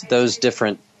distinct, those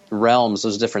different realms,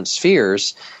 those different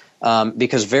spheres,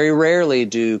 because very rarely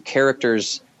do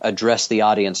characters address the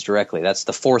audience directly. That's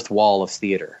the fourth wall of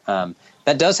theater.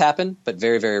 That does happen, but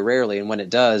very, very rarely. And when it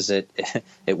does, it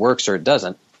works or it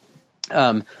doesn't.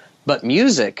 But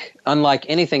music, unlike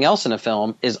anything else in a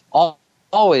film, is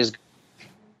always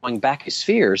going back to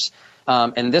spheres.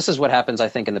 And this is what happens, I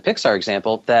think, in the Pixar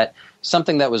example, that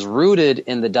something that was rooted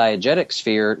in the diegetic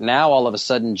sphere now all of a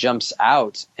sudden jumps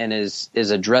out and is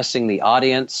addressing the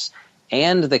audience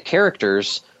and the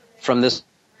characters from this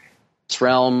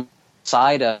realm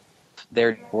side of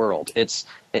their world.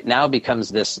 It now becomes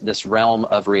this realm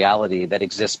of reality that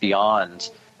exists beyond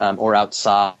or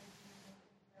outside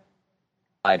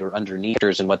or underneath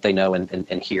and what they know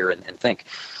and hear and think.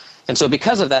 And so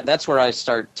because of that, that's where I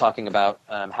start talking about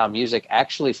how music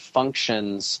actually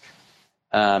functions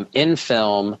in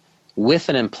film with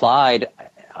an implied,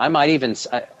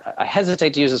 I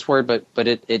hesitate to use this word, but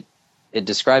it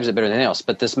describes it better than anything else,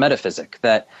 but this metaphysic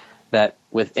that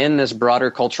within this broader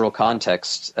cultural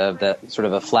context of that sort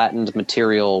of a flattened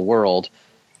material world,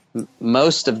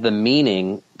 most of the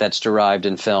meaning that's derived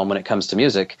in film when it comes to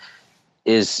music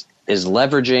is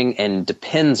leveraging and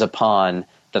depends upon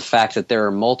the fact that there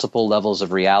are multiple levels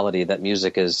of reality that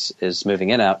music is moving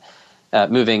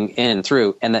in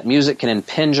through, and that music can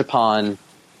impinge upon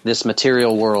this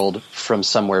material world from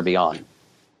somewhere beyond.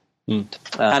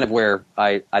 Kind of where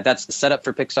that's the setup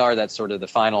for Pixar. That's sort of the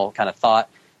final kind of thought,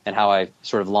 and how I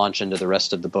sort of launch into the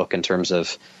rest of the book in terms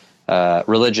of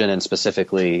religion and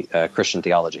specifically Christian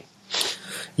theology.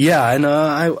 Yeah, and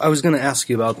I was going to ask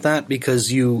you about that because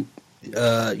you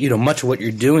much of what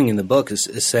you're doing in the book is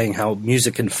saying how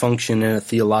music can function in a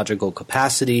theological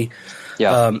capacity.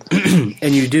 Yeah.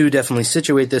 And you do definitely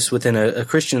situate this within a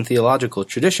Christian theological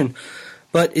tradition.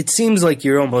 But it seems like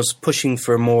you're almost pushing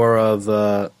for more of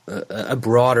a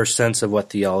broader sense of what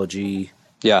theology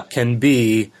can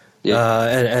be. Yeah.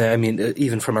 And I mean,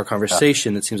 even from our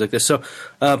conversation, it seems like this. So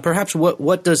perhaps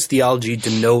what does theology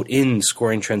denote in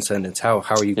Scoring Transcendence? How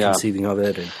are you conceiving of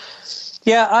it?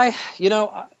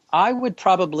 I would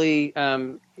probably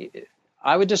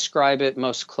I would describe it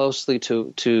most closely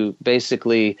to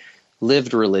basically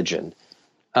lived religion.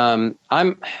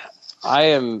 I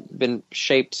am been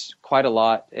shaped quite a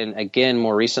lot, and again,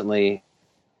 more recently,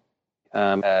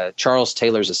 Charles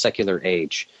Taylor's A Secular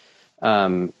Age.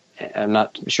 I'm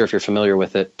not sure if you're familiar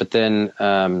with it, but then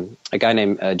a guy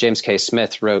named James K.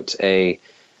 Smith wrote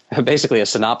basically a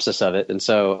synopsis of it, and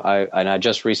so I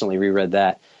just recently reread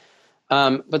that.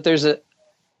 But there's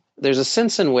a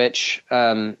sense in which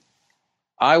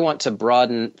I want to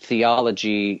broaden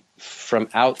theology from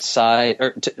outside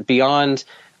or beyond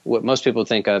what most people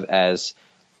think of as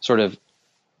sort of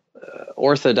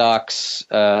orthodox,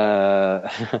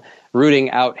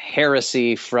 rooting out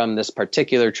heresy from this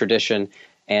particular tradition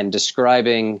and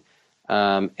describing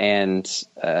and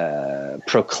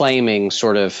proclaiming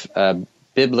sort of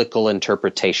biblical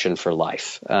interpretation for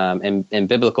life. And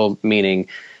biblical meaning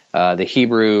the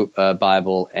Hebrew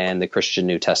Bible and the Christian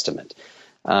New Testament.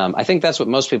 I think that's what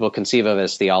most people conceive of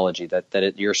as theology,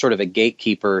 that you're sort of a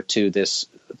gatekeeper to this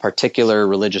particular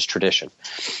religious tradition.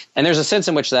 And there's a sense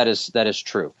in which that is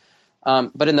true.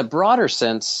 But in the broader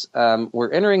sense,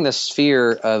 we're entering this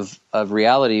sphere of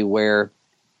reality where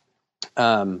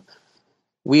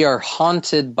we are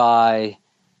haunted by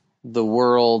the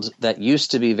world that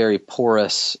used to be very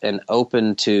porous and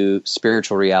open to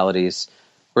spiritual realities,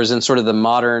 whereas in sort of the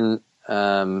modern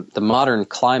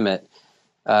climate,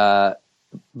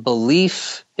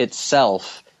 belief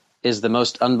itself is the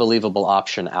most unbelievable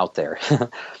option out there.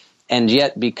 And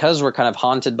yet, because we're kind of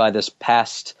haunted by this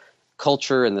past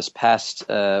culture and this past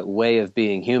way of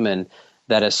being human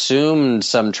that assumed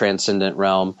some transcendent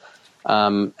realm,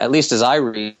 at least as I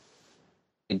read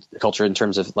culture in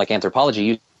terms of like anthropology,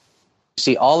 you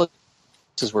see all of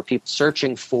this where people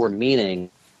searching for meaning,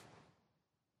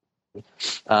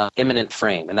 immanent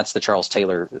frame, and that's the Charles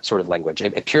Taylor sort of language. A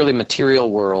purely material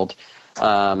world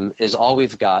is all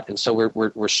we've got, and so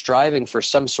we're striving for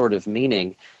some sort of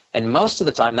meaning. And most of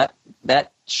the time,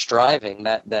 that striving,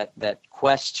 that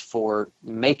quest for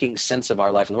making sense of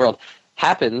our life in the world,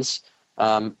 happens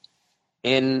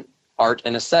in art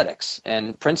and aesthetics,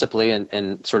 and principally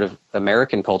in sort of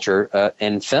American culture,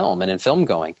 in film and in film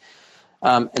going.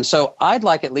 And so I'd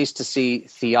like at least to see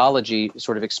theology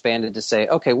sort of expanded to say,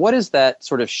 okay, what is that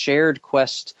sort of shared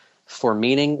quest for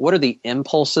meaning? What are the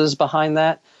impulses behind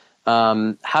that?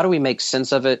 How do we make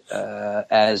sense of it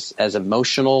as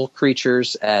emotional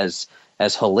creatures, as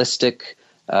holistic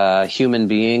human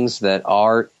beings that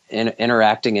are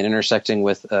interacting and intersecting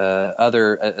with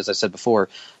other, as I said before,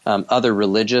 other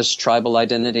religious tribal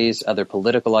identities, other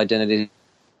political identities,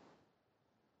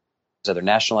 other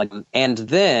national identities, and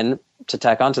then to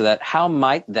tack onto that, how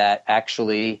might that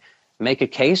actually make a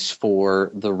case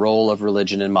for the role of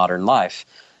religion in modern life?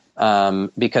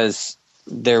 Because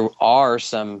there are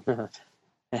some,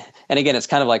 and again, it's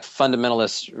kind of like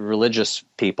fundamentalist religious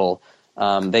people.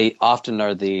 They often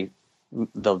are the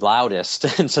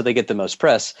loudest, and so they get the most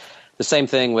press. The same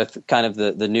thing with kind of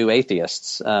the new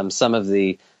atheists. Some of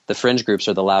the fringe groups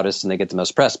are the loudest, and they get the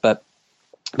most press. But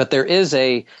there is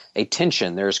a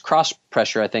tension. There's cross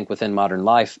pressure, I think, within modern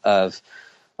life of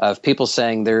people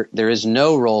saying there is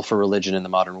no role for religion in the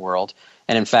modern world.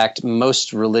 And in fact,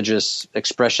 most religious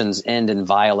expressions end in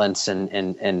violence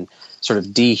and sort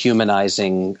of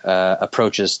dehumanizing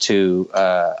approaches to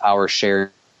our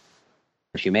shared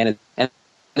humanity. And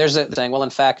there's a saying, well, in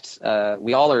fact,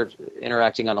 we all are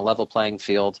interacting on a level playing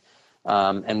field,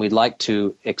 and we'd like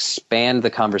to expand the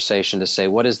conversation to say,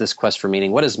 what is this quest for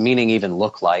meaning? What does meaning even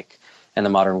look like in the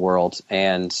modern world?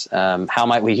 And how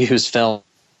might we use film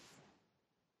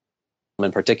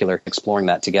in particular, exploring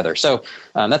that together? So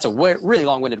that's a really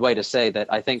long-winded way to say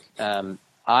that I think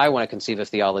I want to conceive of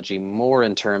theology more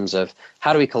in terms of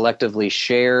how do we collectively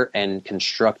share and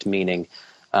construct meaning,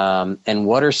 and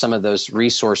what are some of those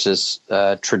resources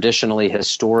traditionally,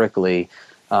 historically,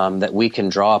 that we can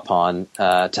draw upon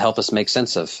to help us make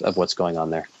sense of what's going on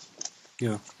there.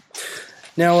 Yeah.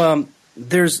 Now,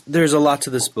 there's a lot to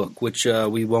this book, which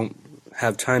we won't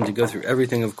have time to go through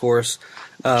everything, of course.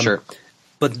 Sure.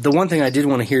 But the one thing I did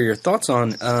want to hear your thoughts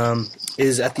on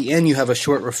is at the end you have a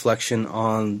short reflection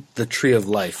on the tree of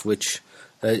life, which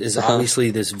is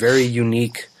obviously this very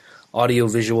unique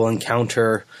audiovisual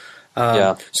encounter.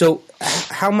 Yeah. So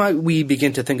how might we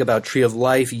begin to think about Tree of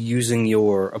Life using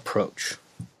your approach?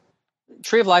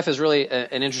 Tree of Life is really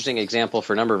an interesting example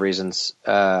for a number of reasons.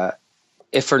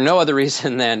 If for no other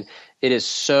reason than it is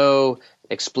so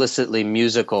explicitly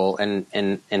musical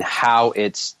and how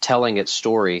it's telling its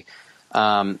story,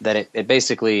 that it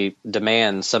basically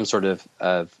demands some sort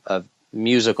of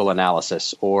musical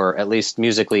analysis, or at least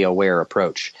musically aware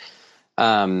approach.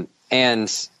 And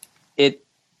it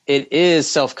is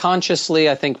self-consciously,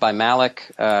 I think, by Malick,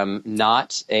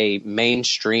 not a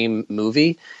mainstream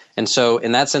movie. And so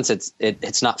in that sense,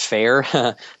 it's not fair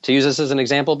to use this as an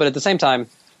example. But at the same time,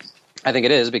 I think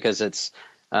it is, because it's,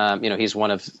 he's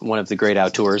one of the great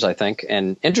auteurs, I think.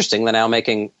 And interestingly, now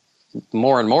making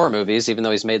more and more movies, even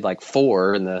though he's made like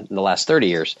 4 in the last 30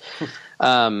 years.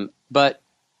 But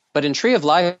in Tree of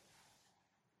Life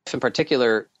in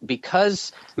particular,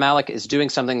 because Malick is doing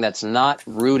something that's not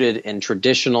rooted in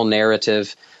traditional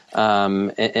narrative,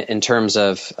 in terms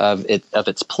of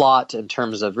its plot, in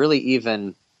terms of really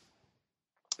even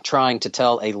trying to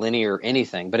tell a linear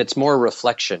anything, but it's more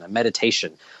reflection, a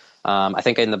meditation. I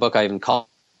think in the book I even call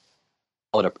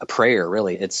it a prayer.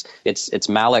 Really, it's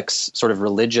Malick's sort of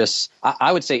religious.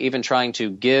 I would say even trying to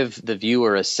give the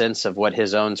viewer a sense of what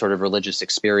his own sort of religious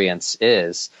experience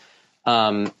is.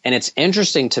 And it's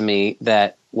interesting to me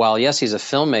that while, yes, he's a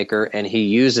filmmaker and he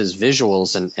uses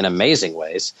visuals in amazing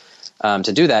ways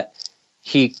to do that,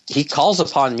 he calls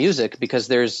upon music because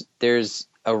there's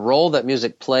a role that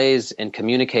music plays in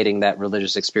communicating that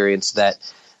religious experience that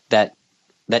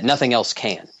nothing else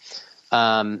can.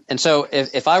 And so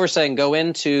if I were saying go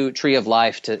into Tree of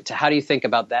Life to how do you think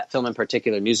about that film in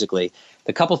particular musically,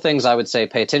 the couple things I would say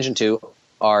pay attention to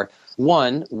are,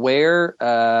 one, where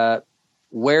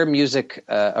music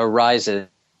arises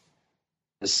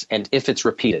and if it's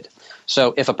repeated.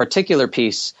 So if a particular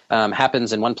piece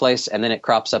happens in one place and then it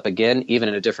crops up again, even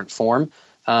in a different form,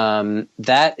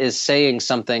 that is saying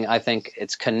something. I think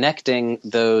it's connecting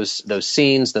those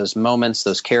scenes, those moments,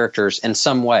 those characters in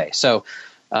some way. So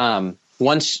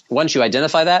once you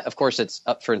identify that, of course, it's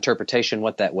up for interpretation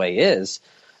what that way is.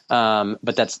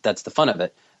 But that's the fun of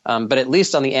it. But at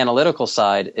least on the analytical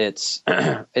side, it's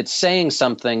saying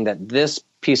something that this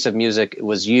piece of music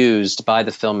was used by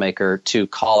the filmmaker to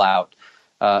call out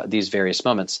these various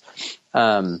moments.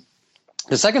 The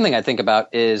second thing I think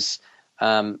about is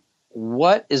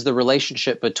what is the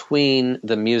relationship between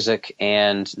the music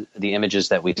and the images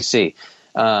that we see.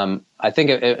 I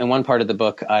think in one part of the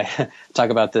book, I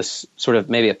talk about this sort of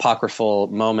maybe apocryphal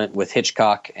moment with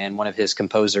Hitchcock and one of his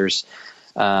composers.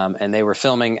 And they were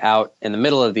filming out in the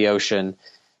middle of the ocean,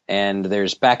 and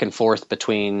there's back and forth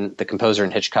between the composer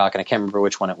and Hitchcock, and I can't remember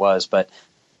which one it was, but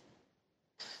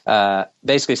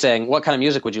basically saying, what kind of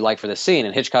music would you like for this scene?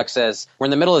 And Hitchcock says, we're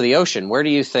in the middle of the ocean. Where do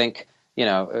you think,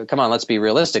 come on, let's be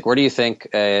realistic. Where do you think,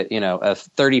 a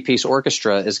 30-piece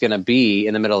orchestra is going to be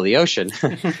in the middle of the ocean?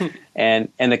 and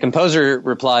the composer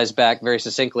replies back very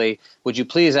succinctly, would you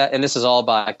please, and this is all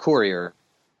by courier,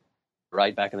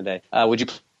 right, back in the day, would you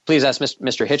please ask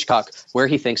Mr. Hitchcock where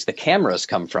he thinks the cameras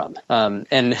come from.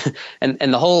 And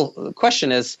the whole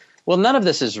question is, well, none of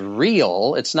this is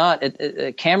real. It's not.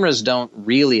 Cameras don't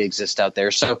really exist out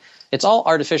there, so it's all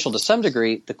artificial to some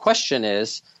degree. The question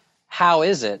is, how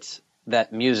is it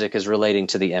that music is relating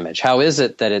to the image? How is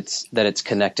it that it's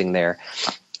connecting there?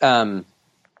 And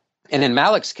in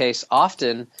Malick's case,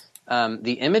 often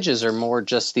the images are more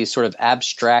just these sort of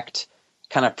abstract,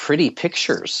 kind of pretty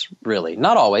pictures, really.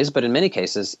 Not always, but in many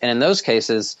cases. And in those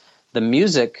cases, the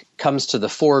music comes to the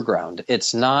foreground.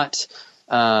 It's not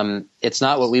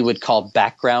what we would call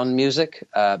background music,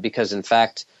 because in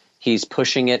fact, he's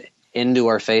pushing it into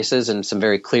our faces in some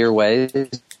very clear ways.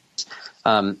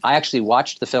 I actually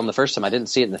watched the film the first time. I didn't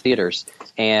see it in the theaters,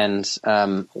 and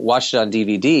watched it on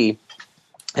DVD.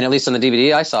 And at least on the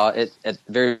DVD I saw, it at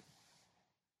the very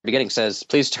beginning says,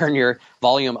 please turn your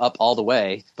volume up all the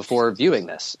way before viewing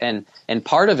this. And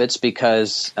part of it's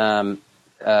because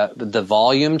the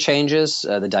volume changes,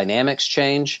 the dynamics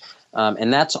change,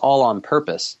 and that's all on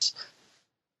purpose.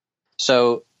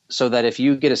 So that if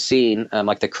you get a scene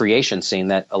like the creation scene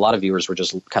that a lot of viewers were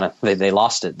just kind of, they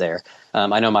lost it there.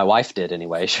 I know my wife did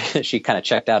anyway. She kind of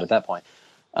checked out at that point.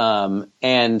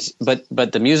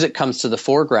 But the music comes to the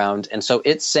foreground, and so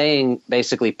it's saying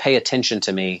basically pay attention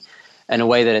to me in a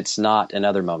way that it's not in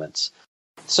other moments.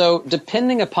 So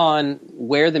depending upon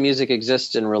where the music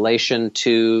exists in relation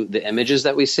to the images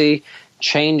that we see,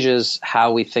 changes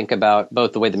how we think about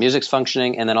both the way the music's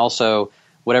functioning and then also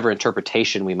whatever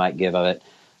interpretation we might give of it.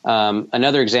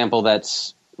 Another example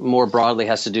that's more broadly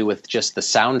has to do with just the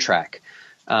soundtrack.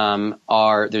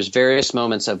 there's various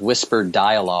moments of whispered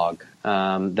dialogue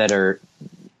that are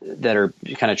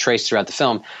kind of traced throughout the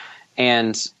film,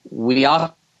 and we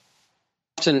often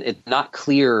it's not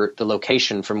clear the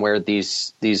location from where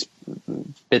these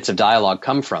bits of dialogue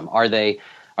come from. Are they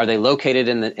located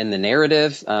in the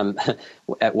narrative?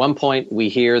 At one point, we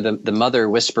hear the mother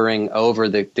whispering over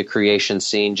the creation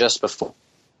scene just before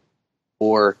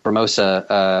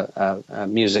Formosa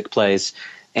music plays,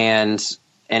 and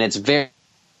it's very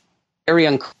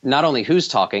not only who's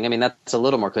talking. I mean, that's a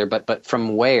little more clear, but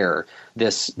from where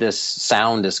this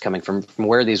sound is coming from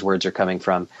where these words are coming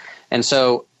from, and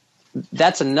so.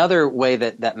 That's another way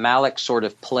that Malick sort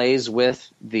of plays with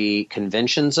the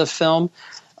conventions of film,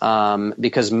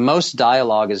 because most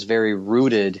dialogue is very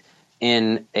rooted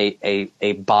in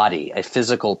a body, a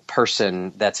physical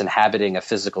person that's inhabiting a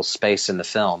physical space in the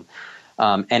film.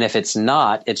 And if it's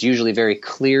not, it's usually very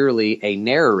clearly a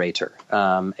narrator,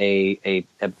 a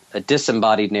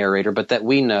disembodied narrator, but that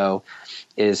we know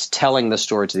is telling the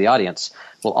story to the audience.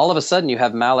 Well, all of a sudden you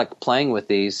have Malick playing with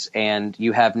these, and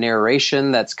you have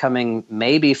narration that's coming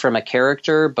maybe from a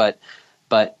character, but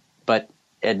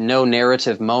at no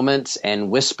narrative moments,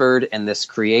 and whispered in this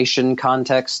creation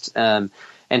context. And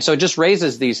so it just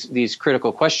raises these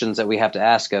critical questions that we have to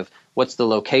ask of what's the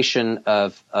location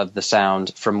of the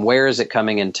sound, from where is it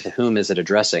coming, and to whom is it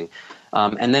addressing?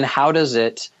 And then how does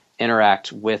it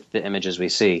interact with the images we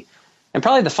see? And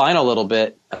probably the final little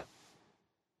bit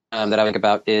that I think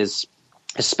about is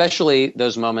especially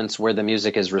those moments where the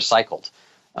music is recycled.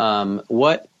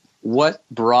 What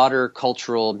broader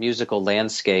cultural musical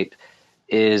landscape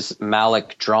is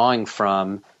Malick drawing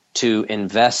from to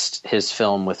invest his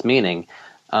film with meaning?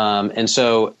 And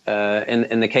so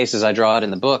in the cases I draw it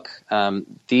in the book,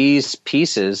 these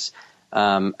pieces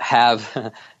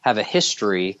have a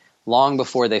history long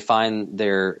before they find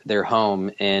their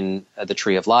home in the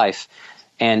Tree of Life.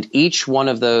 And each one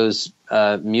of those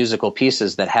musical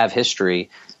pieces that have history,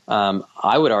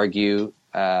 I would argue,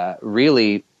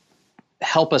 really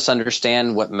help us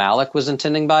understand what Malick was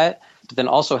intending by it, but then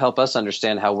also help us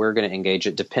understand how we're going to engage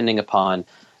it, depending upon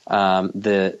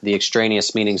the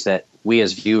extraneous meanings that we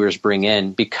as viewers bring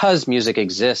in. Because music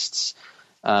exists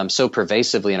so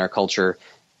pervasively in our culture,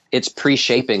 it's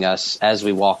pre-shaping us as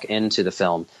we walk into the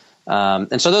film.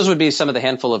 And so those would be some of the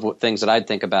handful of things that I'd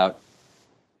think about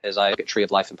as I look at Tree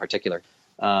of Life in particular.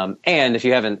 And if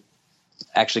you haven't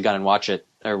actually gone and watched it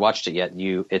yet,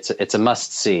 it's a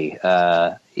must see,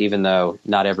 even though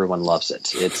not everyone loves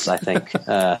it. It's I think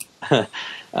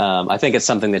it's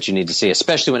something that you need to see,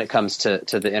 especially when it comes to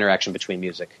the interaction between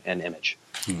music and image.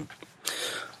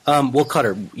 Well,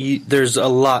 Cutter, there's a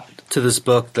lot to this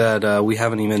book that we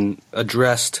haven't even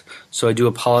addressed, so I do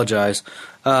apologize.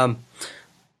 But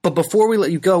before we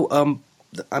let you go,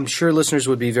 I'm sure listeners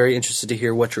would be very interested to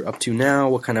hear what you're up to now,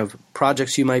 what kind of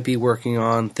projects you might be working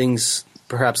on, things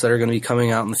perhaps that are going to be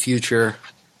coming out in the future.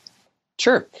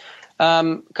 Sure.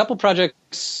 A couple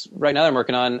projects right now that I'm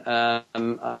working on.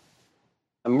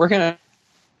 I'm working on,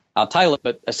 I'll title it,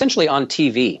 but essentially on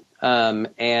TV,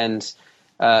 and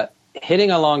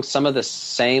hitting along some of the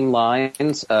same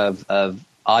lines of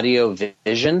audio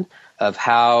vision, of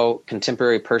how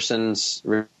contemporary persons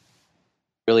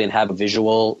really inhabit a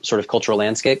visual sort of cultural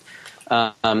landscape,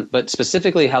 but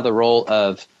specifically how the role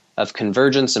of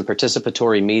convergence and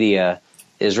participatory media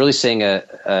is really seeing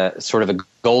a sort of a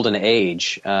golden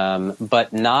age,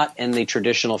 but not in the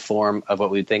traditional form of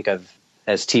what we think of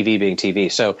as TV being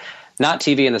TV. So not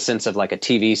TV in the sense of like a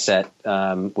TV set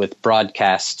with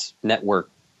broadcast network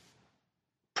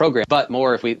program, but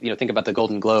more if we think about the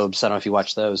Golden Globes. I don't know if you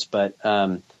watch those, but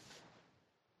don't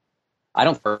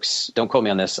quote me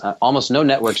on this. Almost no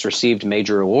networks received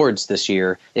major awards this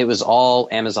year. It was all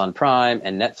Amazon Prime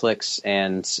and Netflix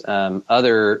and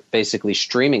other basically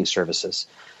streaming services.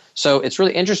 So it's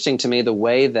really interesting to me the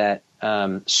way that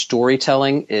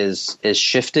storytelling is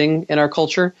shifting in our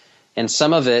culture, and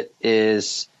some of it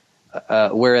is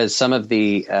whereas some of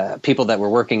the people that were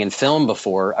working in film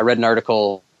before, I read an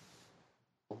article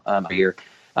here.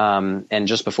 And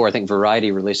just before, I think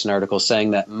Variety released an article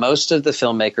saying that most of the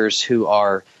filmmakers who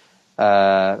are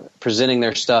presenting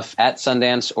their stuff at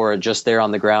Sundance or just there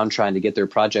on the ground trying to get their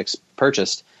projects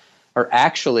purchased are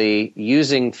actually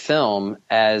using film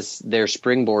as their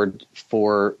springboard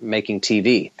for making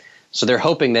TV. So they're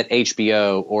hoping that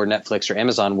HBO or Netflix or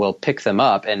Amazon will pick them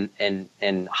up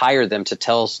and hire them to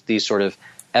tell these sort of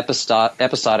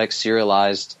episodic,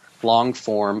 serialized,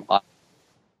 long-form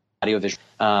audiovisual.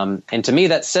 And to me,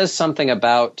 that says something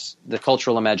about the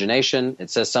cultural imagination. It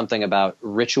says something about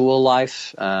ritual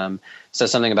life. It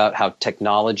says something about how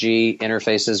technology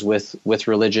interfaces with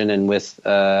religion and with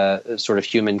sort of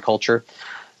human culture.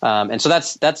 And so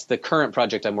that's the current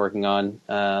project I'm working on.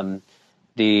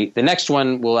 The next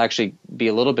one will actually be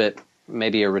a little bit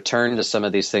maybe a return to some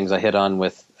of these things I hit on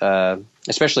with,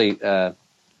 especially There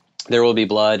Will Be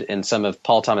Blood and some of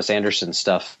Paul Thomas Anderson's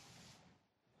stuff.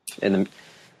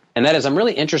 And that is, I'm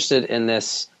really interested in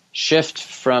this shift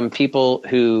from people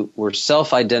who were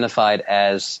self-identified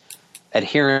as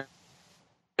adherents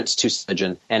to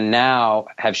religion and now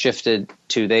have shifted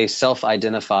to they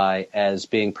self-identify as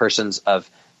being persons of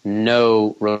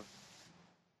no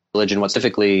religion, what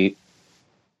specifically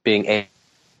being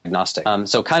agnostic.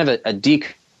 So kind of a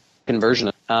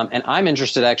deconversion. And I'm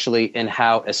interested actually in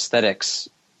how aesthetics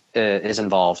is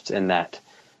involved in that.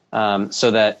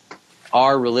 So that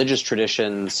our religious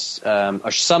traditions,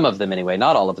 or some of them anyway,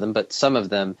 not all of them, but some of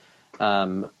them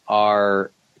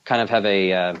are kind of have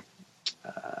a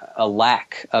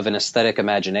lack of an aesthetic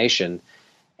imagination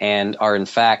and are in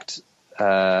fact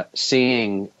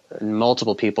seeing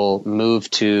multiple people move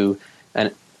to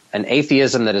an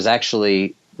atheism that is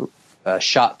actually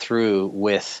shot through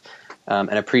with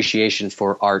an appreciation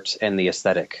for art and the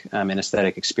aesthetic and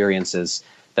aesthetic experiences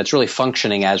that's really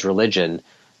functioning as religion,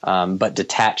 but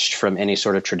detached from any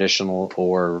sort of traditional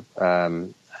or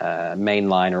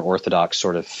mainline or orthodox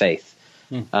sort of faith.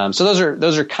 So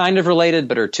those are kind of related,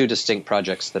 but are two distinct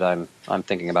projects that I'm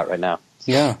thinking about right now.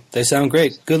 Yeah, they sound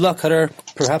great. Good luck, Cutter.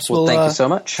 Perhaps we'll thank you so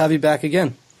much. Have you back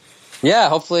again. Yeah,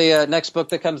 hopefully next book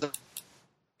that comes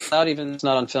out, even if it's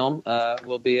not on film,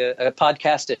 will be a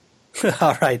podcast.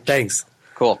 All right, thanks.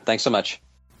 Cool. Thanks so much.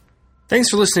 Thanks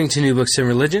for listening to New Books in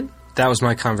Religion. That was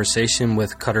my conversation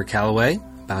with Cutter Calloway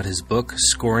about his book,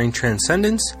 Scoring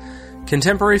Transcendence,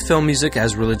 Contemporary Film Music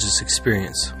as Religious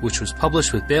Experience, which was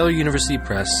published with Baylor University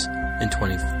Press in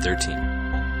 2013.